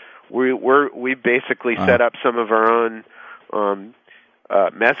ourselves. We basically set up some of our own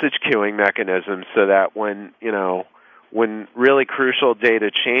message queuing mechanisms so that when really crucial data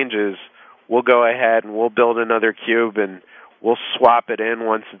changes, we'll go ahead and we'll build another cube and we'll swap it in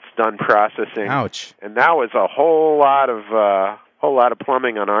once it's done processing. Ouch! And that was a whole lot of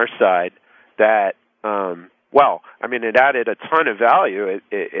plumbing on our side. That it added a ton of value.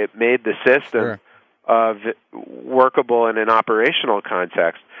 It made the system workable in an operational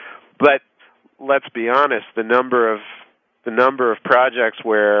context. But let's be honest, the number of projects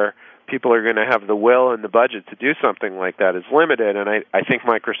where people are going to have the will and the budget to do something like that is limited, and I think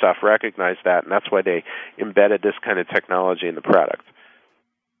Microsoft recognized that, and that's why they embedded this kind of technology in the product.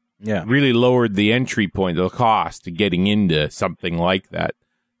 Yeah, really lowered the entry point, the cost to getting into something like that,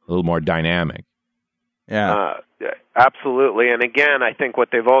 a little more dynamic. Yeah. Absolutely. And again, I think what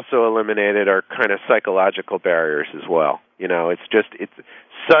they've also eliminated are kind of psychological barriers as well. It's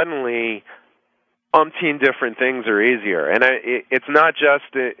suddenly umpteen different things are easier. And it's not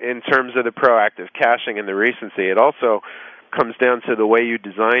just in terms of the proactive caching and the recency. It also comes down to the way you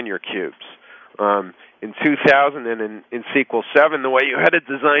design your cubes. In 2000 and in SQL 7, the way you had to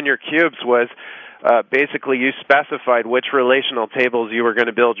design your cubes was basically you specified which relational tables you were going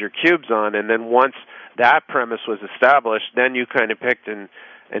to build your cubes on, and then once that premise was established, then you kind of picked and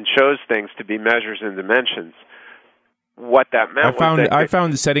chose things to be measures and dimensions. What that meant I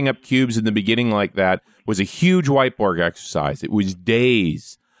found setting up cubes in the beginning like that was a huge whiteboard exercise. It was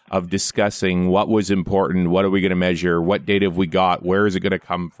days of discussing what was important, what are we going to measure, what data have we got, where is it going to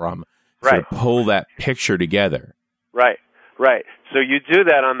come from, right. To pull that picture together. Right. So you do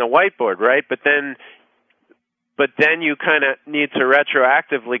that on the whiteboard, right? But then you kind of need to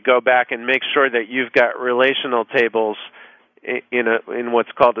retroactively go back and make sure that you've got relational tables in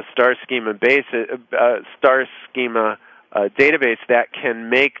what's called a star schema database that can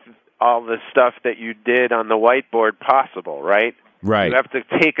make all the stuff that you did on the whiteboard possible, right? Right. You have to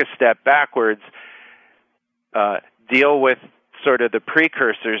take a step backwards, deal with sort of the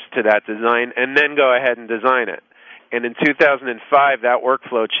precursors to that design, and then go ahead and design it. And in 2005, that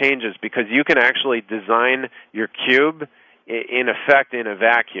workflow changes because you can actually design your cube in effect in a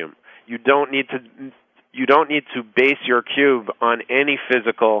vacuum. You don't need to base your cube on any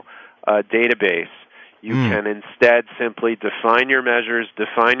physical database. You can instead simply define your measures,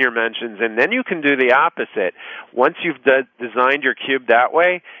 define your mentions, and then you can do the opposite. Once you've designed your cube that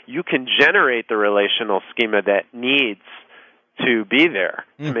way, you can generate the relational schema that needs to be there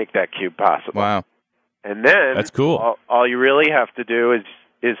to make that cube possible. Wow. And then that's cool. All you really have to do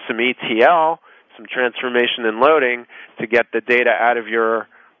is some ETL, some transformation and loading to get the data out of your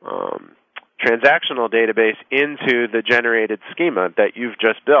transactional database into the generated schema that you've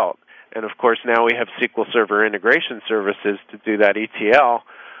just built. And, of course, now we have SQL Server integration services to do that ETL.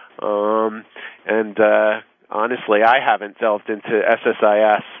 Honestly, I haven't delved into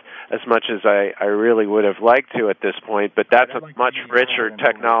SSIS as much as I really would have liked to at this point, but that's a much richer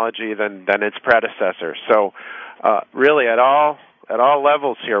technology than its predecessor. So really at all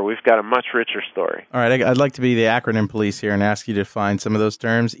levels here, we've got a much richer story. All right, I'd like to be the acronym police here and ask you to define some of those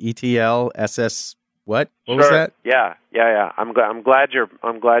terms. ETL, SS, what? What was that? Yeah. I'm glad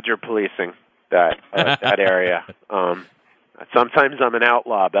you're policing that that area. Sometimes I'm an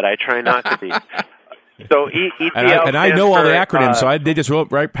outlaw, but I try not to be. So ETL and I know all the acronyms, so they just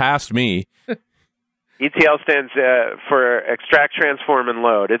wrote right past me. ETL stands for extract, transform, and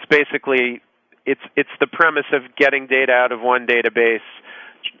load. It's basically it's the premise of getting data out of one database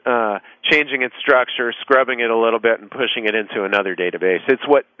changing its structure, scrubbing it a little bit, and pushing it into another database. It's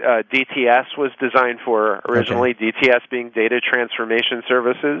what DTS was designed for originally, DTS being Data Transformation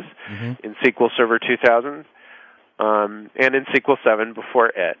Services in SQL Server 2000, and in SQL 7 before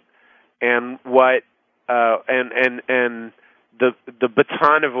it. And what and the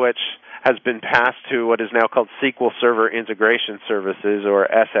baton of which has been passed to what is now called SQL Server Integration Services, or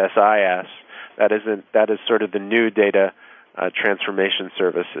SSIS. That is sort of the new data transformation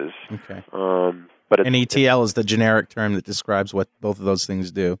services. Okay. But and ETL is the generic term that describes what both of those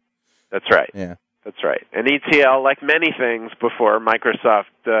things do. That's right. Yeah. That's right. And ETL, like many things before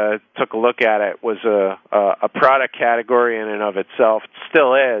Microsoft took a look at it, was a product category in and of itself. It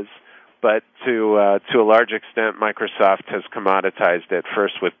still is, but to a large extent, Microsoft has commoditized it,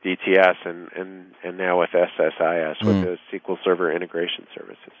 first with DTS and now with SSIS, with the SQL Server Integration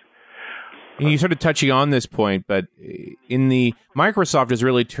Services. And you sort of touching on this point, but Microsoft has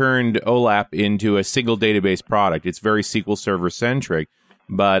really turned OLAP into a single database product. It's very SQL Server centric,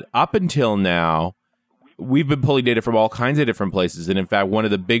 but up until now, we've been pulling data from all kinds of different places. And in fact, one of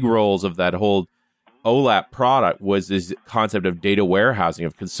the big roles of that whole OLAP product was this concept of data warehousing,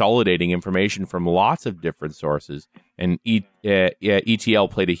 of consolidating information from lots of different sources. And ETL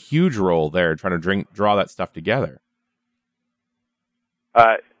played a huge role there, trying to draw that stuff together.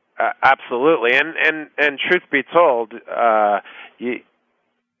 Absolutely, and truth be told, the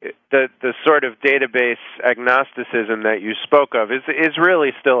sort of database agnosticism that you spoke of is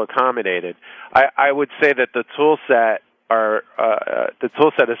really still accommodated. I would say that the tool set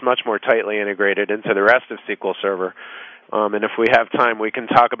is much more tightly integrated into the rest of SQL Server. And if we have time, we can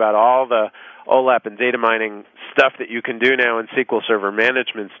talk about all the OLAP and data mining stuff that you can do now in SQL Server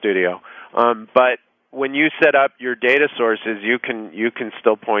Management Studio. But when you set up your data sources, you can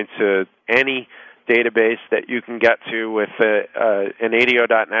still point to any database that you can get to with an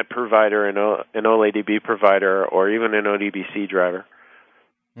ADO.NET provider, an OLADB provider, or even an ODBC driver.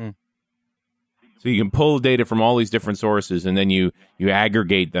 So you can pull data from all these different sources, and then you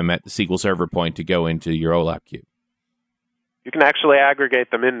aggregate them at the SQL Server point to go into your OLAP cube. You can actually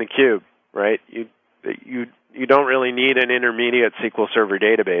aggregate them in the cube, right? You don't really need an intermediate SQL Server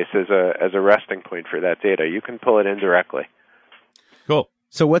database as a resting point for that data. You can pull it in directly. Cool.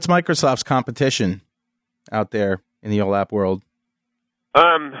 So what's Microsoft's competition out there in the OLAP world?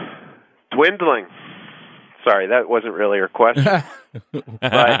 Dwindling. Sorry, that wasn't really your question. What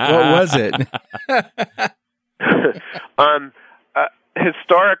was it?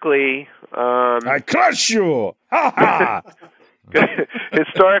 Historically, I crush you! Ha ha!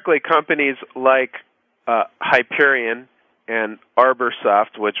 Historically, companies like Hyperion and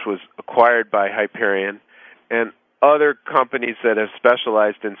Arborsoft, which was acquired by Hyperion, and other companies that have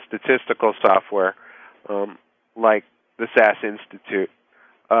specialized in statistical software, like the SAS Institute,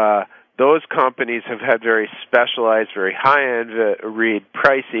 those companies have had very specialized, very high-end,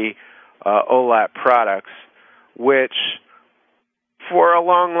 pricey OLAP products, which for a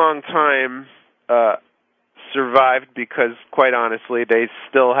long, long time survived because, quite honestly, they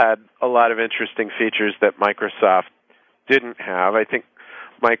still had a lot of interesting features that Microsoft didn't have. I think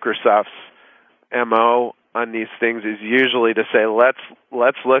Microsoft's MO on these things is usually to say,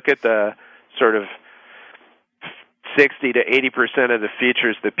 let's look at the sort of 60 to 80% of the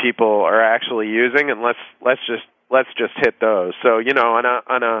features that people are actually using, and let's just hit those. So,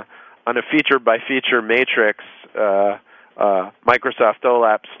 on a feature by feature matrix, Microsoft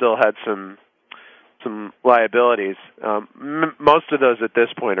OLAP still had some liabilities. Most of those at this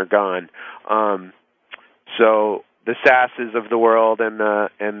point are gone. So the SASs of the world and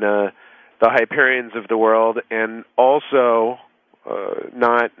the Hyperions of the world, and also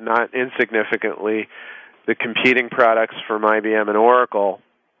not insignificantly, the competing products from IBM and Oracle.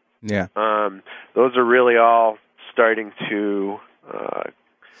 Yeah. Those are really all starting to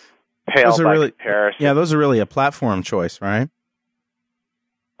pale by comparison. Yeah, those are really a platform choice, right?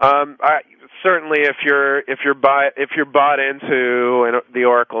 Certainly, if you're bought into the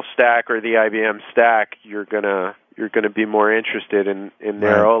Oracle stack or the IBM stack, you're gonna be more interested in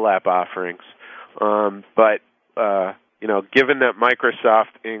their OLAP offerings. But given that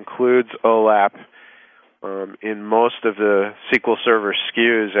Microsoft includes OLAP in most of the SQL Server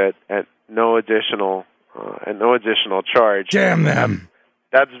SKUs at no additional charge, damn them.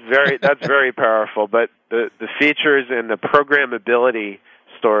 That's very powerful. But the features and the programmability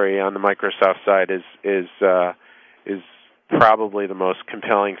story on the Microsoft side is probably the most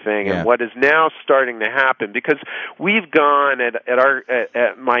compelling thing. Yeah. And what is now starting to happen, because we've gone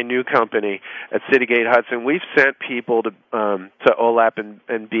at my new company at Citygate Hudson, we've sent people to OLAP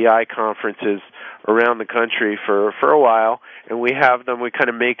and BI conferences around the country for a while, and we have them. We kind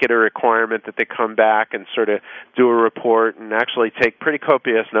of make it a requirement that they come back and sort of do a report and actually take pretty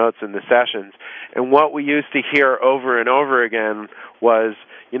copious notes in the sessions. And what we used to hear over and over again was,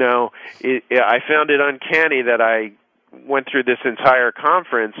 I found it uncanny that I went through this entire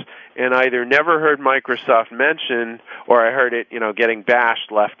conference and either never heard Microsoft mentioned or I heard it, getting bashed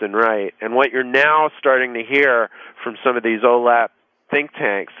left and right. And what you're now starting to hear from some of these OLAP think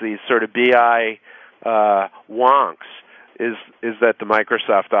tanks, these sort of BI wonks, is that the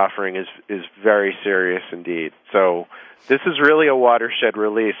Microsoft offering is very serious indeed. So this is really a watershed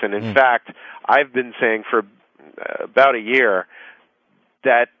release. And in fact, I've been saying for about a year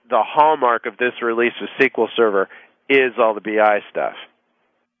that the hallmark of this release of SQL Server is all the BI stuff.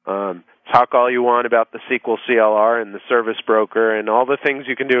 Talk all you want about the SQL CLR and the service broker and all the things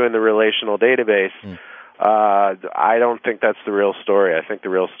you can do in the relational database. I don't think that's the real story. I think the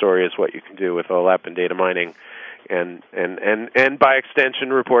real story is what you can do with OLAP and data mining and by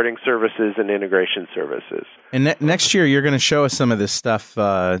extension, reporting services and integration services. And next year, you're going to show us some of this stuff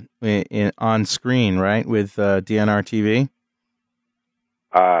on screen, right, with DNR TV?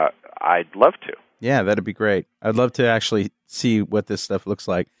 I'd love to. Yeah, that'd be great. I'd love to actually see what this stuff looks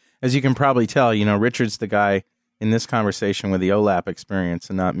like. As you can probably tell, Richard's the guy in this conversation with the OLAP experience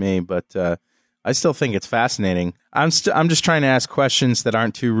and not me, but I still think it's fascinating. I'm just trying to ask questions that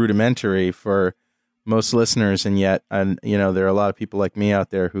aren't too rudimentary for most listeners, and yet, there are a lot of people like me out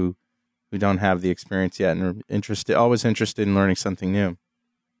there who don't have the experience yet and are always interested in learning something new.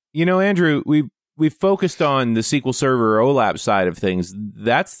 Andrew, we've focused on the SQL Server OLAP side of things.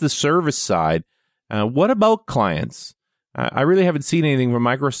 That's the service side. What about clients? I really haven't seen anything from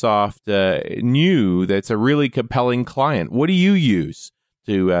Microsoft new that's a really compelling client. What do you use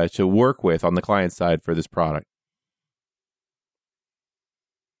to work with on the client side for this product?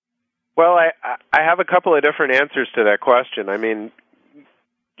 Well, I have a couple of different answers to that question. I mean,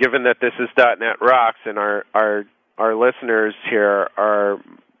 given that this is .NET Rocks and our listeners here are,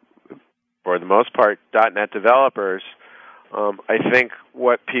 for the most part, .NET developers, I think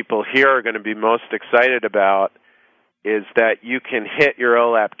what people here are going to be most excited about is that you can hit your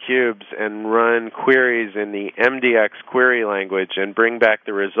OLAP cubes and run queries in the MDX query language and bring back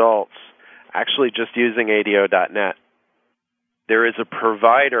the results actually just using ADO.NET. There is a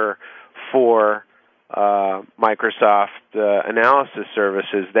provider for Microsoft analysis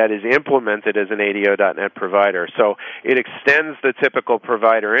services that is implemented as an ADO.NET provider. So it extends the typical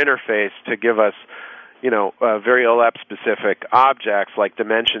provider interface to give us very OLAP-specific objects like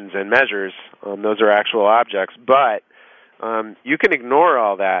dimensions and measures. Those are actual objects. But you can ignore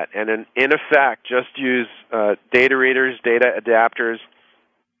all that and, in effect, just use data readers, data adapters,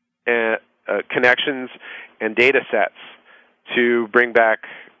 connections, and data sets to bring back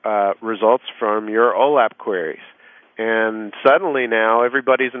results from your OLAP queries. And suddenly now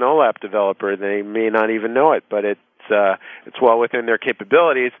everybody's an OLAP developer. They may not even know it, but it's well within their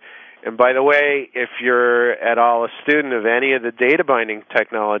capabilities. And by the way, if you're at all a student of any of the data binding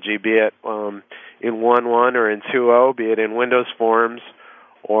technology, be it in 1.1 or in 2.0, be it in Windows Forms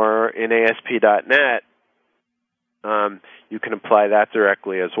or in ASP.NET, you can apply that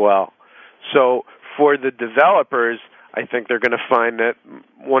directly as well. So for the developers, I think they're going to find that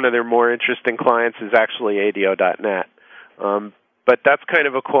one of their more interesting clients is actually ADO.NET. But that's kind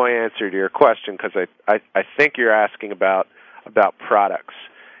of a coy answer to your question because I think you're asking about products.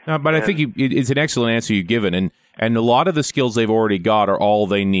 No, but I think it's an excellent answer you've given, and a lot of the skills they've already got are all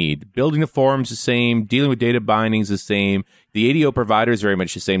they need. Building the forms the same, dealing with data bindings the same, the ADO provider is very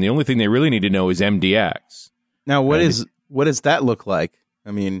much the same. The only thing they really need to know is MDX. Now, what does that look like?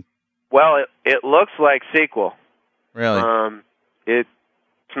 I mean, well, it looks like SQL. Really? It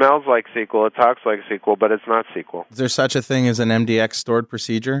smells like SQL, it talks like SQL, but it's not SQL. Is there such a thing as an MDX stored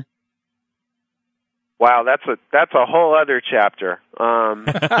procedure? Wow, that's a whole other chapter.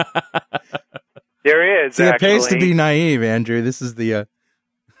 There is. See, actually. It pays to be naive, Andrew. This is the.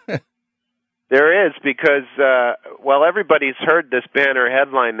 There is because everybody's heard this banner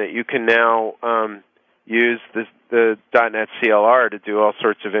headline that you can now use the .NET CLR to do all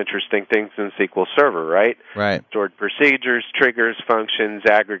sorts of interesting things in SQL Server, right? Right. Stored procedures, triggers, functions,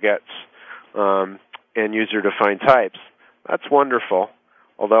 aggregates, and user-defined types. That's wonderful.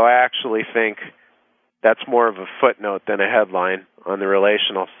 Although I actually think that's more of a footnote than a headline on the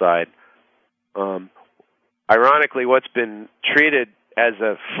relational side. Ironically, what's been treated as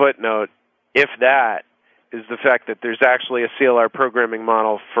a footnote, if that, is the fact that there's actually a CLR programming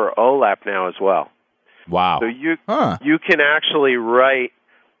model for OLAP now as well. Wow. So you can actually write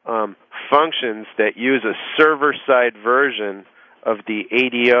functions that use a server-side version of the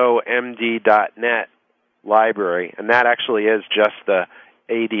ADO-MD.NET library, and that actually is just the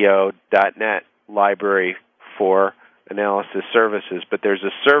ADO.NET library for analysis services. But there's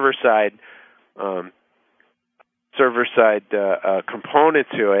a server-side component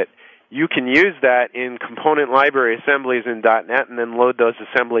to it. You can use that in component library assemblies in .NET and then load those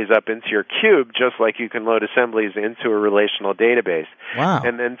assemblies up into your cube, just like you can load assemblies into a relational database. Wow.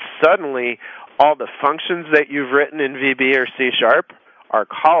 And then suddenly, all the functions that you've written in VB or C# are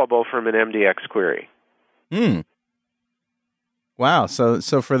callable from an MDX query. Wow. So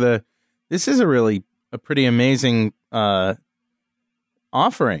for this is a pretty amazing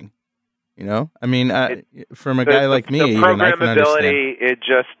offering. You know, I mean, from a guy like me, the even I can understand. programmability, it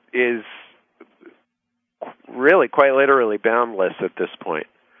just is really quite literally boundless at this point.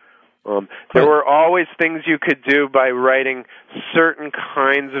 There were always things you could do by writing certain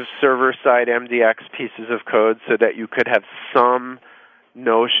kinds of server-side MDX pieces of code so that you could have some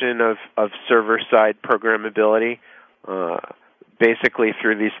notion of server-side programmability, basically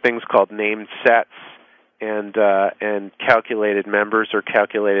through these things called named sets and calculated members or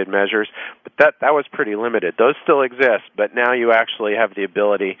calculated measures. But that was pretty limited. Those still exist, but now you actually have the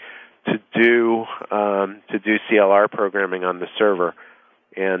ability to do CLR programming on the server.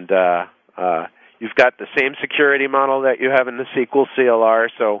 And you've got the same security model that you have in the SQL CLR,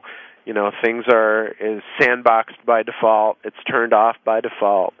 so things is sandboxed by default. It's turned off by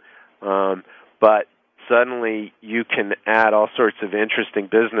default. But suddenly you can add all sorts of interesting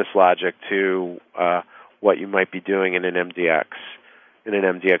business logic to what you might be doing in an MDX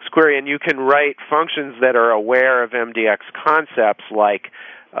query, and you can write functions that are aware of MDX concepts like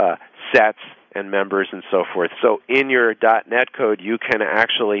sets and members and so forth. So in your .NET code, you can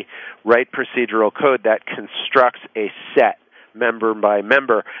actually write procedural code that constructs a set member by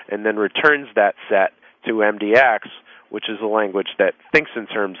member and then returns that set to MDX, which is a language that thinks in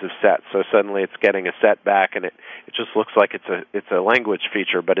terms of sets. So suddenly it's getting a set back, and it just looks like it's a language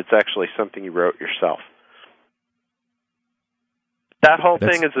feature, but it's actually something you wrote yourself. That whole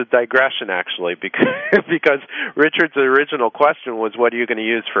thing is a digression, actually, because Richard's original question was, what are you going to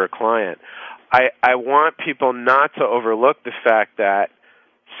use for a client? I want people not to overlook the fact that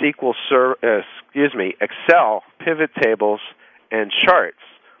Excel, pivot tables, and charts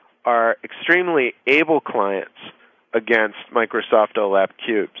are extremely able clients against Microsoft OLAP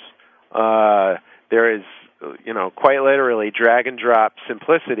cubes. There is, quite literally drag and drop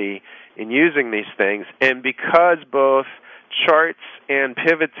simplicity in using these things, and because both charts and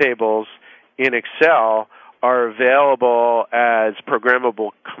pivot tables in Excel are available as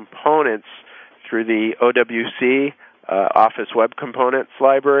programmable components through the OWC, Office Web Components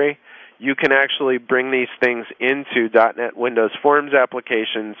library, you can actually bring these things into .NET Windows Forms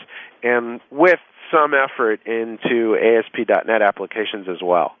applications and with some effort into ASP.NET applications as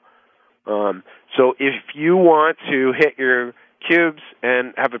well. So if you want to hit your cubes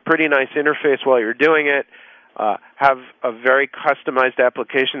and have a pretty nice interface while you're doing it, have a very customized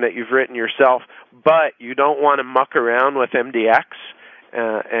application that you've written yourself, but you don't want to muck around with MDX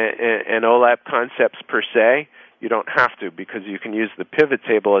and OLAP concepts per se, you don't have to, because you can use the pivot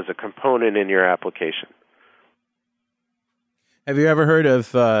table as a component in your application. Have you ever heard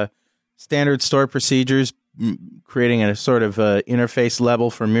of standard stored procedures creating a sort of interface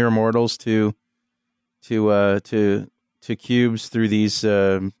level for mere mortals to cubes through these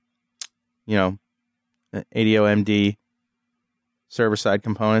ADO-MD server-side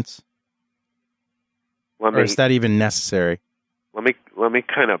components? Or is that even necessary? Let me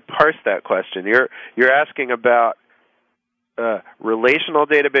kind of parse that question. You're asking about relational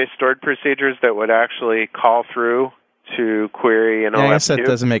database stored procedures that would actually call through to query an OLAP. I guess that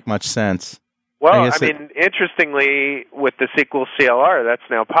doesn't make much sense. Well, interestingly, with the SQL CLR, that's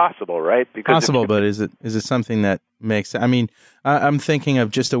now possible, right? But is it something that makes? I mean, I'm thinking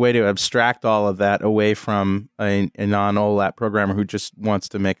of just a way to abstract all of that away from a non-OLAP programmer who just wants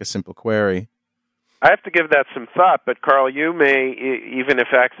to make a simple query. I have to give that some thought, but Carl, you may, even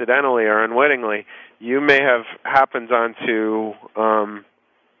if accidentally or unwittingly, you may have happened onto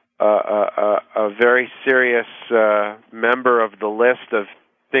a very serious member of the list of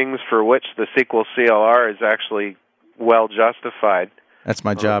things for which the SQL CLR is actually well justified. That's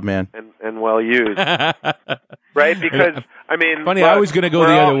my job, man. And well used. Right? Because, Funny, I was going to go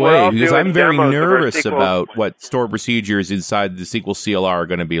the other way, because I'm very nervous about what stored procedures inside the SQL CLR are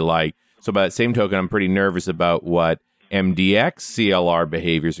going to be like. So by that same token, I'm pretty nervous about what MDX CLR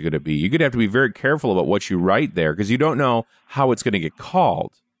behaviors are going to be. You're going to have to be very careful about what you write there because you don't know how it's going to get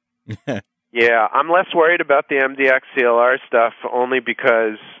called. Yeah, I'm less worried about the MDX CLR stuff only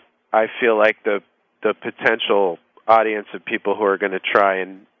because I feel like the potential audience of people who are going to try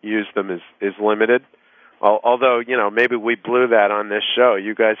and use them is limited. Although, maybe we blew that on this show.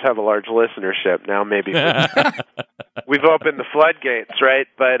 You guys have a large listenership. Now maybe we've opened the floodgates, right?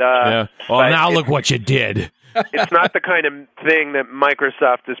 But yeah. Well, now look what you did. It's not the kind of thing that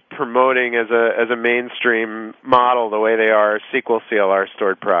Microsoft is promoting as a mainstream model the way they are SQL CLR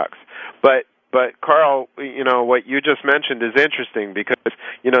stored procs. But Carl, what you just mentioned is interesting because,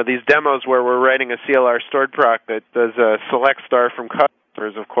 these demos where we're writing a CLR stored proc that does a select star from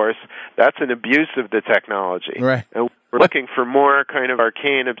customers, of course, that's an abuse of the technology. Right. And we're looking for more kind of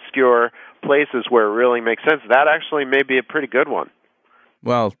arcane, obscure places where it really makes sense. That actually may be a pretty good one.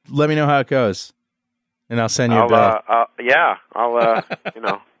 Well, let me know how it goes, and I'll send you a bill.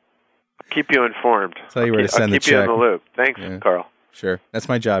 I'll keep you informed. Tell you where to send the check. I'll keep you in the loop. Thanks, Carl. Sure. That's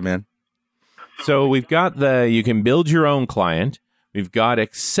my job, man. So we've got you can build your own client. We've got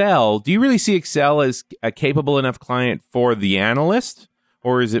Excel. Do you really see Excel as a capable enough client for the analyst,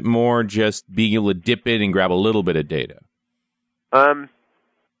 or is it more just being able to dip in and grab a little bit of data?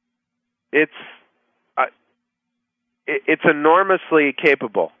 It's enormously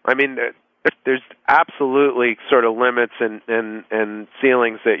capable. I mean, there's absolutely sort of limits and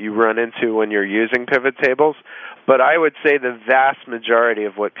ceilings that you run into when you're using pivot tables, but I would say the vast majority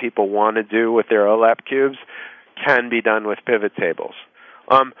of what people want to do with their OLAP cubes can be done with pivot tables.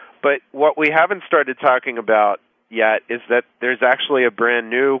 But what we haven't started talking about yet is that there's actually a brand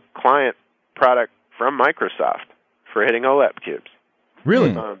new client product from Microsoft for hitting OLAP cubes.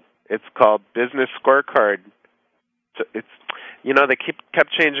 Really? It's called Business Scorecard. It's they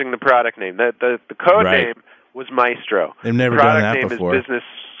kept changing the product name. The code name was Maestro. They've never done that before. The product name is Business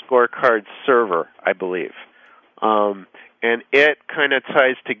Scorecard Server, I believe. And it kind of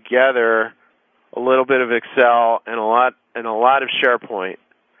ties together a little bit of Excel and a lot of SharePoint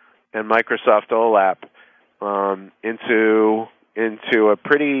and Microsoft OLAP into a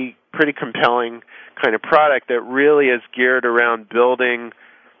pretty compelling kind of product that really is geared around building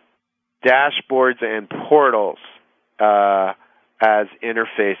dashboards and portals as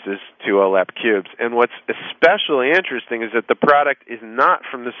interfaces to OLAP cubes. And what's especially interesting is that the product is not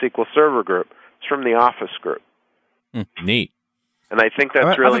from the SQL Server group. It's from the Office group. Neat. And I think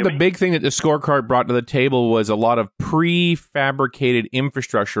that's really... I think the big thing that the scorecard brought to the table was a lot of prefabricated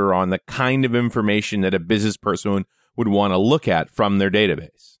infrastructure on the kind of information that a business person would want to look at from their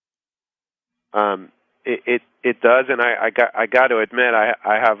database. It does, and I got to admit,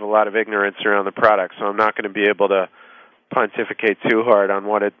 I have a lot of ignorance around the product, so I'm not going to be able to pontificate too hard on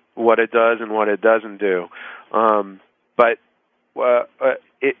what it does and what it doesn't do. But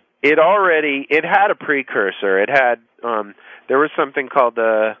it had a precursor. It had there was something called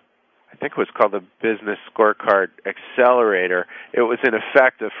the Business Scorecard Accelerator. It was in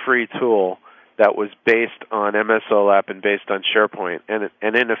effect a free tool that was based on MS OLAP and based on SharePoint. And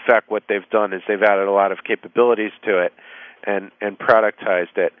in effect, what they've done is they've added a lot of capabilities to it and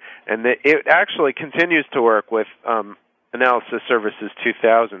productized it. And it actually continues to work with Analysis Services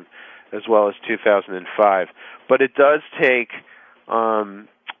 2000 as well as 2005. But it does take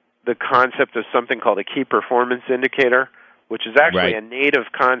the concept of something called a key performance indicator, which is actually a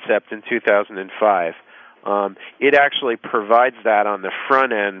native concept in 2005. It actually provides that on the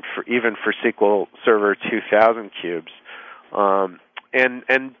front end even for SQL Server 2000 cubes,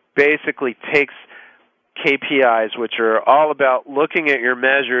 and basically takes KPIs, which are all about looking at your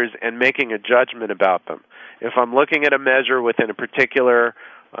measures and making a judgment about them. If I'm looking at a measure within a particular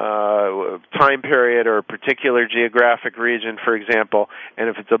time period or a particular geographic region, for example, and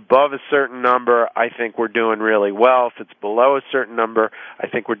if it's above a certain number, I think we're doing really well. If it's below a certain number, I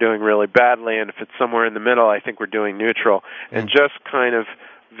think we're doing really badly. And if it's somewhere in the middle, I think we're doing neutral. And just kind of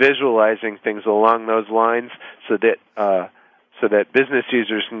visualizing things along those lines so that business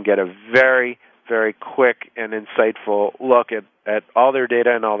users can get a very, very quick and insightful look at all their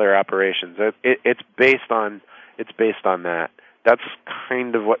data and all their operations. It's based on that. That's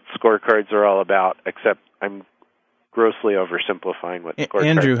kind of what scorecards are all about, except I'm grossly oversimplifying what scorecards are.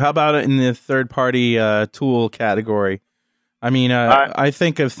 Andrew, how about in the third-party tool category? I mean, I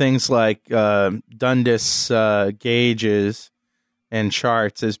think of things like Dundas gauges and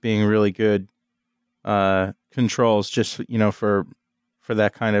charts as being really good controls, just for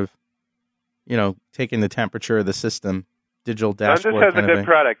that kind of taking the temperature of the system, digital dashboard. Dundas has a good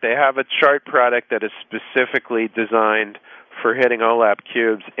product. They have a chart product that is specifically designed for hitting OLAP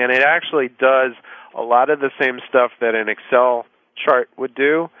cubes, and it actually does a lot of the same stuff that an Excel chart would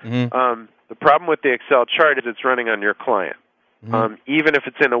do. Mm-hmm. The problem with the Excel chart is it's running on your client. Mm-hmm. Even if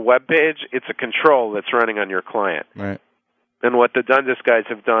it's in a web page, it's a control that's running on your client. Right. And what the Dundas guys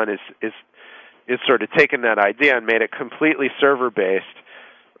have done is sort of taken that idea and made it completely server-based,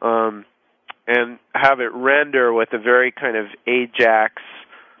 and have it render with a very kind of AJAX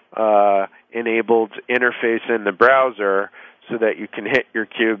enabled interface in the browser, so that you can hit your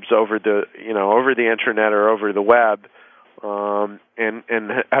cubes over the intranet or over the web, and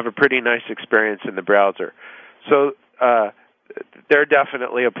have a pretty nice experience in the browser. So they're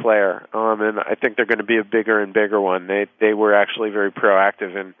definitely a player, and I think they're going to be a bigger and bigger one. They were actually very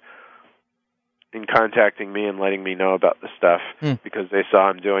proactive in contacting me and letting me know about the stuff, because they saw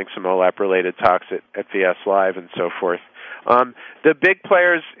I'm doing some OLAP-related talks at VS Live and so forth. The big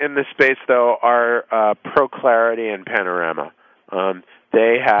players in this space, though, are ProClarity and Panorama.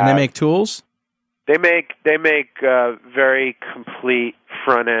 They make tools? They make very complete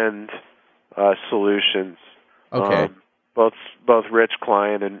front-end solutions. Okay. Both rich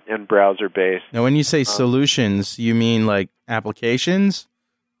client and browser-based. Now, when you say solutions, you mean like applications?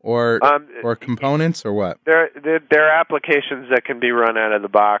 Or components, or what? They're applications that can be run out of the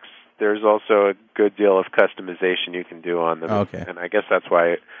box. There's also a good deal of customization you can do on them. Okay. And I guess that's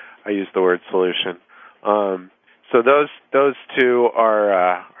why I use the word solution. So those two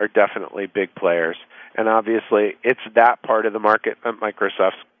are definitely big players. And obviously, it's that part of the market that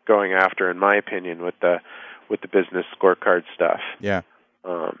Microsoft's going after, in my opinion, with the business scorecard stuff. Yeah.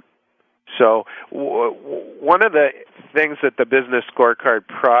 So one of the things that the business scorecard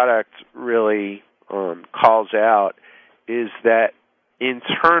product really calls out is that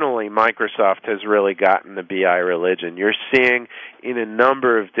internally Microsoft has really gotten the BI religion. You're seeing in a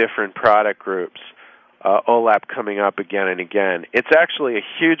number of different product groups OLAP coming up again and again. It's actually a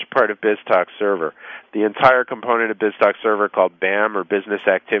huge part of BizTalk Server. The entire component of BizTalk Server called BAM, or Business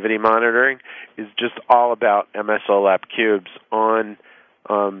Activity Monitoring, is just all about MS OLAP cubes on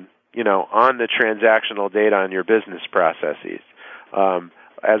the transactional data on your business processes.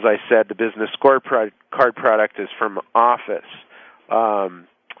 As I said, the business scorecard product is from Office.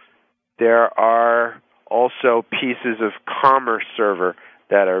 There are also pieces of Commerce Server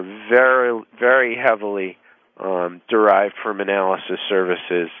that are very, very heavily derived from analysis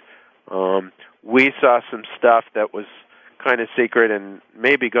services. We saw some stuff that was kind of secret and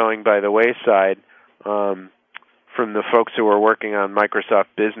maybe going by the wayside from the folks who were working on Microsoft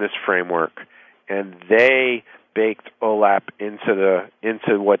Business Framework, and they baked OLAP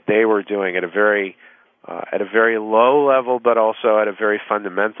into what they were doing at a very low level, but also at a very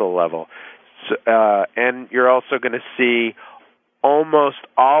fundamental level. So, and you're also going to see almost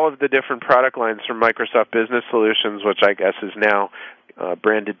all of the different product lines from Microsoft Business Solutions, which I guess is now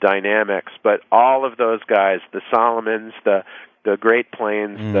branded Dynamics, but all of those guys, the Solomons, the Great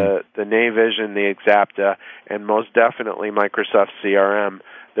Plains, the Navision, the Exapta, and most definitely Microsoft CRM,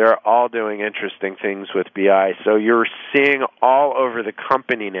 they're all doing interesting things with BI. So you're seeing all over the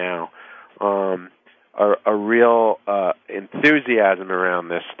company now a real enthusiasm around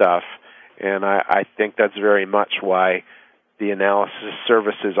this stuff, and I think that's very much why the analysis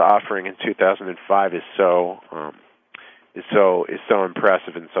services offering in 2005 is so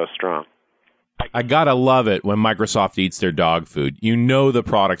impressive and so strong. I gotta love it when Microsoft eats their dog food. You know the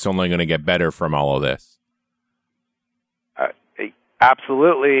product's only going to get better from all of this.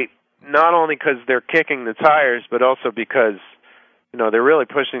 Absolutely. Not only because they're kicking the tires, but also because they're really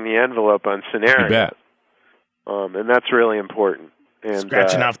pushing the envelope on scenarios. You bet. And that's really important. And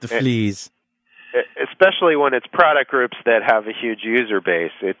scratching off the fleas. Especially when it's product groups that have a huge user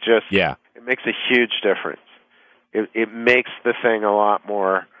base, it makes a huge difference. It makes the thing a lot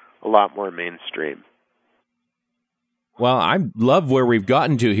more mainstream. Well, I love where we've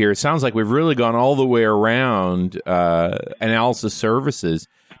gotten to here. It sounds like we've really gone all the way around analysis services.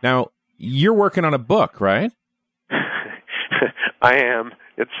 Now, you're working on a book, right? I am.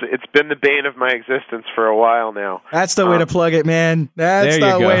 It's been the bane of my existence for a while now. That's the way to plug it, man. That's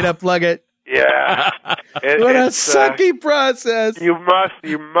the way to plug it. Yeah. What a sucky process. You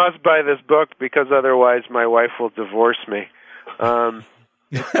must buy this book, because otherwise my wife will divorce me.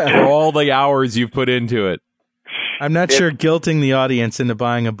 For all the hours you've put into it. I'm not sure guilting the audience into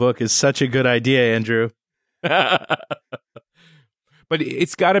buying a book is such a good idea, Andrew. But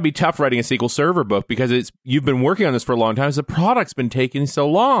it's got to be tough writing a SQL Server book, because you've been working on this for a long time. The product's been taking so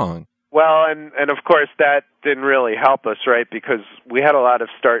long. Well, and of course that didn't really help us, right? Because we had a lot of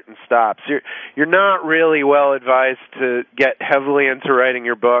start and stops. You're not really well advised to get heavily into writing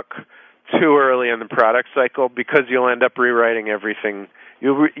your book too early in the product cycle, because you'll end up rewriting everything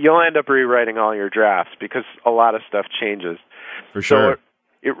you'll end up rewriting all your drafts because a lot of stuff changes. For sure. So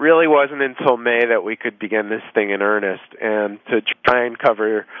it really wasn't until May that we could begin this thing in earnest, and to try and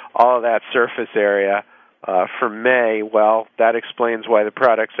cover all of that surface area for May, well, that explains why the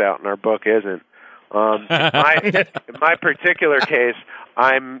product's out and our book isn't. In my particular case,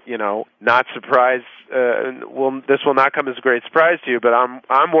 I'm, not surprised. This will not come as a great surprise to you, but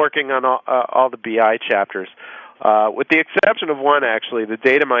I'm working on all the BI chapters, with the exception of one. Actually, the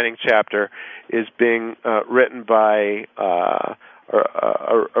data mining chapter is being written by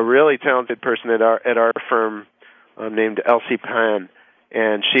a really talented person at our firm named Elsie Pan,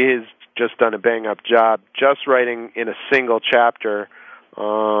 and she has just done a bang-up job just writing in a single chapter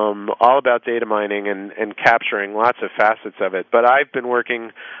all about data mining and capturing lots of facets of it. But I've been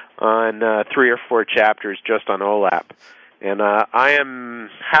working on 3 or 4 chapters just on OLAP, and I am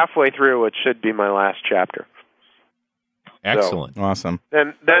halfway through what should be my last chapter. Excellent. So, awesome.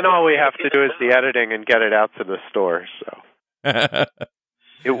 Then all we have to do is the editing and get it out to the store. So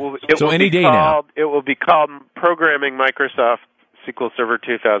it will be called Programming Microsoft SQL Server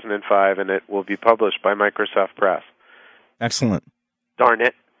 2005, and it will be published by Microsoft Press. Excellent. Darn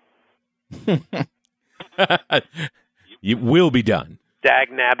it. It will be done.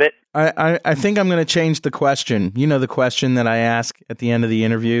 Dagnabbit. I think I'm going to change the question. You know, the question that I ask at the end of the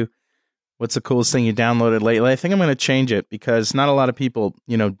interview, what's the coolest thing you downloaded lately? I think I'm going to change it because not a lot of people,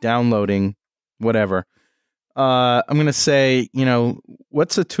 downloading whatever. I'm going to say,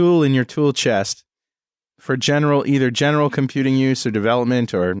 what's a tool in your tool chest for either general computing use or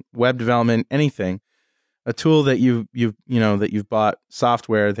development or web development, anything, a tool that you've bought,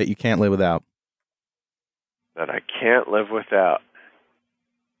 software that you can't live without. That I can't live without.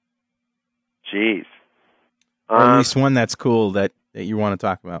 Jeez. Or at least one that's cool that you want to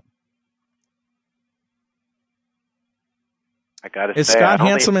talk about. I gotta say, is Scott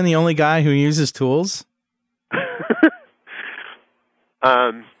Hanselman the only guy who uses tools?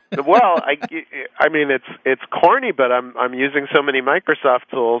 Well, I mean, it's corny, but I'm using so many Microsoft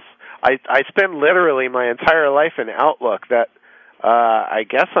tools. I spend literally my entire life in Outlook that I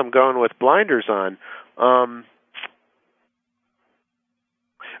guess I'm going with blinders on.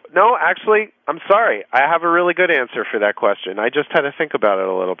 No, actually, I'm sorry. I have a really good answer for that question. I just had to think about it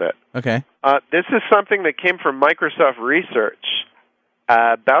a little bit. Okay. This is something that came from Microsoft Research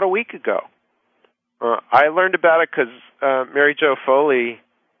about a week ago. I learned about it because Mary Jo Foley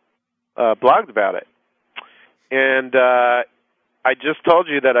blogged about it. And I just told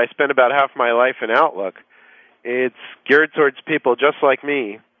you that I spent about half my life in Outlook. It's geared towards people just like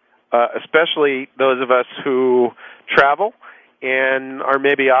me, especially those of us who travel and are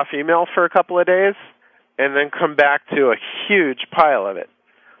maybe off email for a couple of days and then come back to a huge pile of it.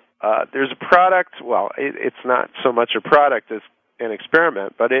 There's a product, it's not so much a product as an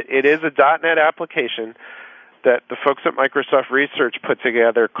experiment, but it is a .NET application that the folks at Microsoft Research put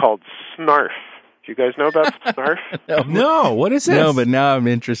together called Snarf. Do you guys know about Snarf? No, what is this? No, but now I'm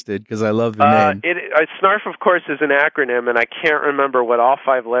interested because I love the name. Snarf, of course, is an acronym, and I can't remember what all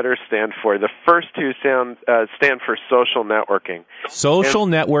 5 letters stand for. The first 2 stand for social networking. Social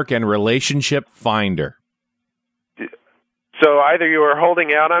network and relationship finder. So either you were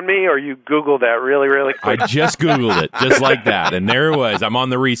holding out on me or you Googled that really, really quick. I just Googled it, just like that, and there it was. I'm on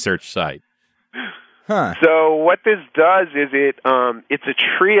the research site. Huh. So what this does is it's a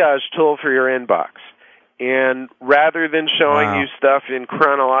triage tool for your inbox. And rather than showing you stuff in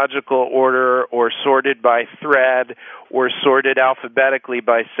chronological order or sorted by thread or sorted alphabetically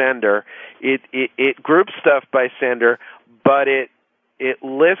by sender, it groups stuff by sender, but it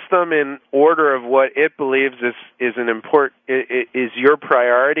lists them in order of what it believes is your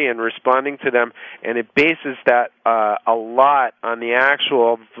priority in responding to them, and it bases that a lot on the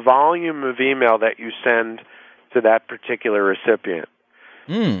actual volume of email that you send to that particular recipient.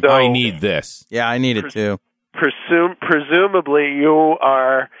 Mm. So, I need this. Yeah, I need it too. Presumably you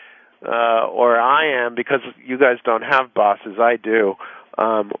are, or I am, because you guys don't have bosses. I do.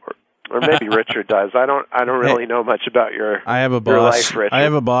 Or maybe Richard does. I don't really know much about your I have a boss. Your life, Richard. I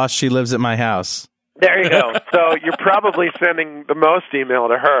have a boss. She lives at my house. There you go. So you're probably sending the most email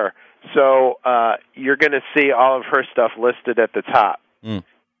to her. So you're going to see all of her stuff listed at the top.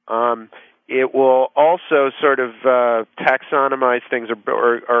 Mm. It will also sort of taxonomize things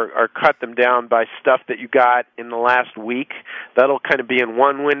or cut them down by stuff that you got in the last week. That'll kind of be in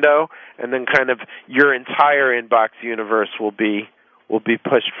one window, and then kind of your entire inbox universe will be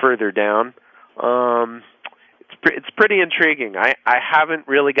pushed further down. It's pretty intriguing. I haven't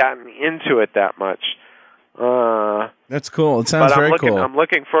really gotten into it that much. That's cool. It sounds very cool. I'm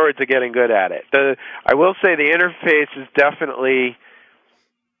looking forward to getting good at it. I will say the interface is definitely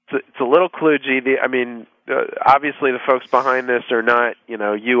it's a little kludgy. Obviously the folks behind this are not,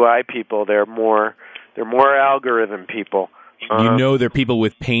 UI people. They're more algorithm people. They're people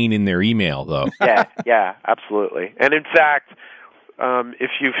with pain in their email, though. Yeah, absolutely. And in fact,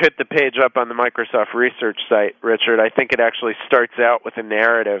 if you've hit the page up on the Microsoft Research site, Richard, I think it actually starts out with a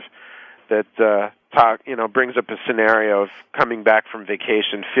narrative that brings up a scenario of coming back from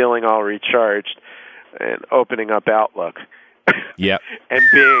vacation, feeling all recharged, and opening up Outlook. Yep. And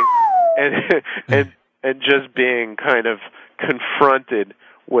being and just being kind of confronted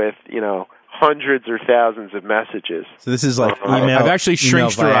with, hundreds or thousands of messages. So this is like email. I've actually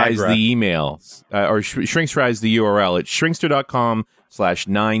shrinksterized the emails, or shrinksterized the URL. It's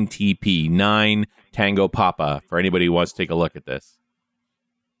shrinkster.com/9TP, 9 Tango Papa, for anybody who wants to take a look at this.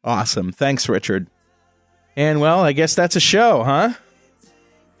 Awesome. Thanks, Richard. And, well, I guess that's a show, huh?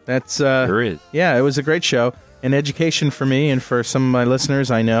 That's Sure is. Yeah, it was a great show. An education for me and for some of my listeners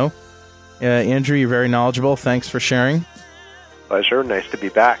I know. Andrew, you're very knowledgeable. Thanks for sharing. Pleasure. Nice to be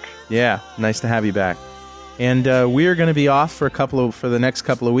back. Yeah, nice to have you back. And we are going to be off for the next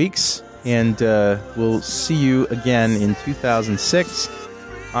couple of weeks, and we'll see you again in 2006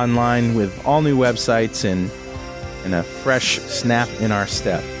 online with all new websites and a fresh snap in our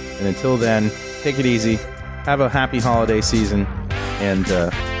step. And until then, take it easy. Have a happy holiday season, and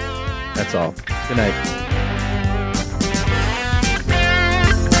that's all. Good night.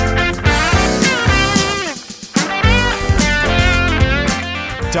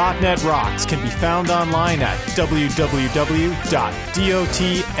 .NET Rocks can be found online at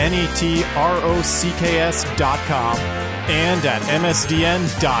www.dotnetrocks.com and at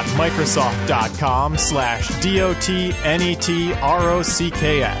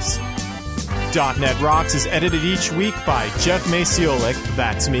msdn.microsoft.com/dotnetrocks. .NET Rocks is edited each week by Jeff Maciolik,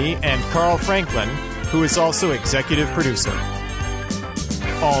 that's me, and Carl Franklin, who is also executive producer.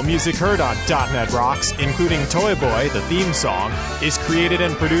 All music heard on .NET Rocks, including Toy Boy, the theme song, is created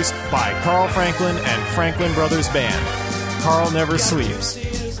and produced by Carl Franklin and Franklin Brothers Band. Carl never sleeps.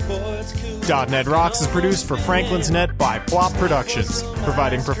 .NET Rocks is produced for Franklin's Net by Plop Productions,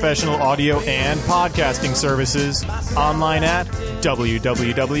 providing professional audio and podcasting services online at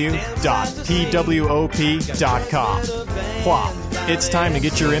www.pwop.com. Plop, it's time to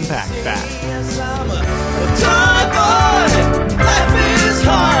get your impact back. Life is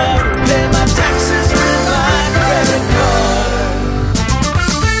hard. Pay my taxes.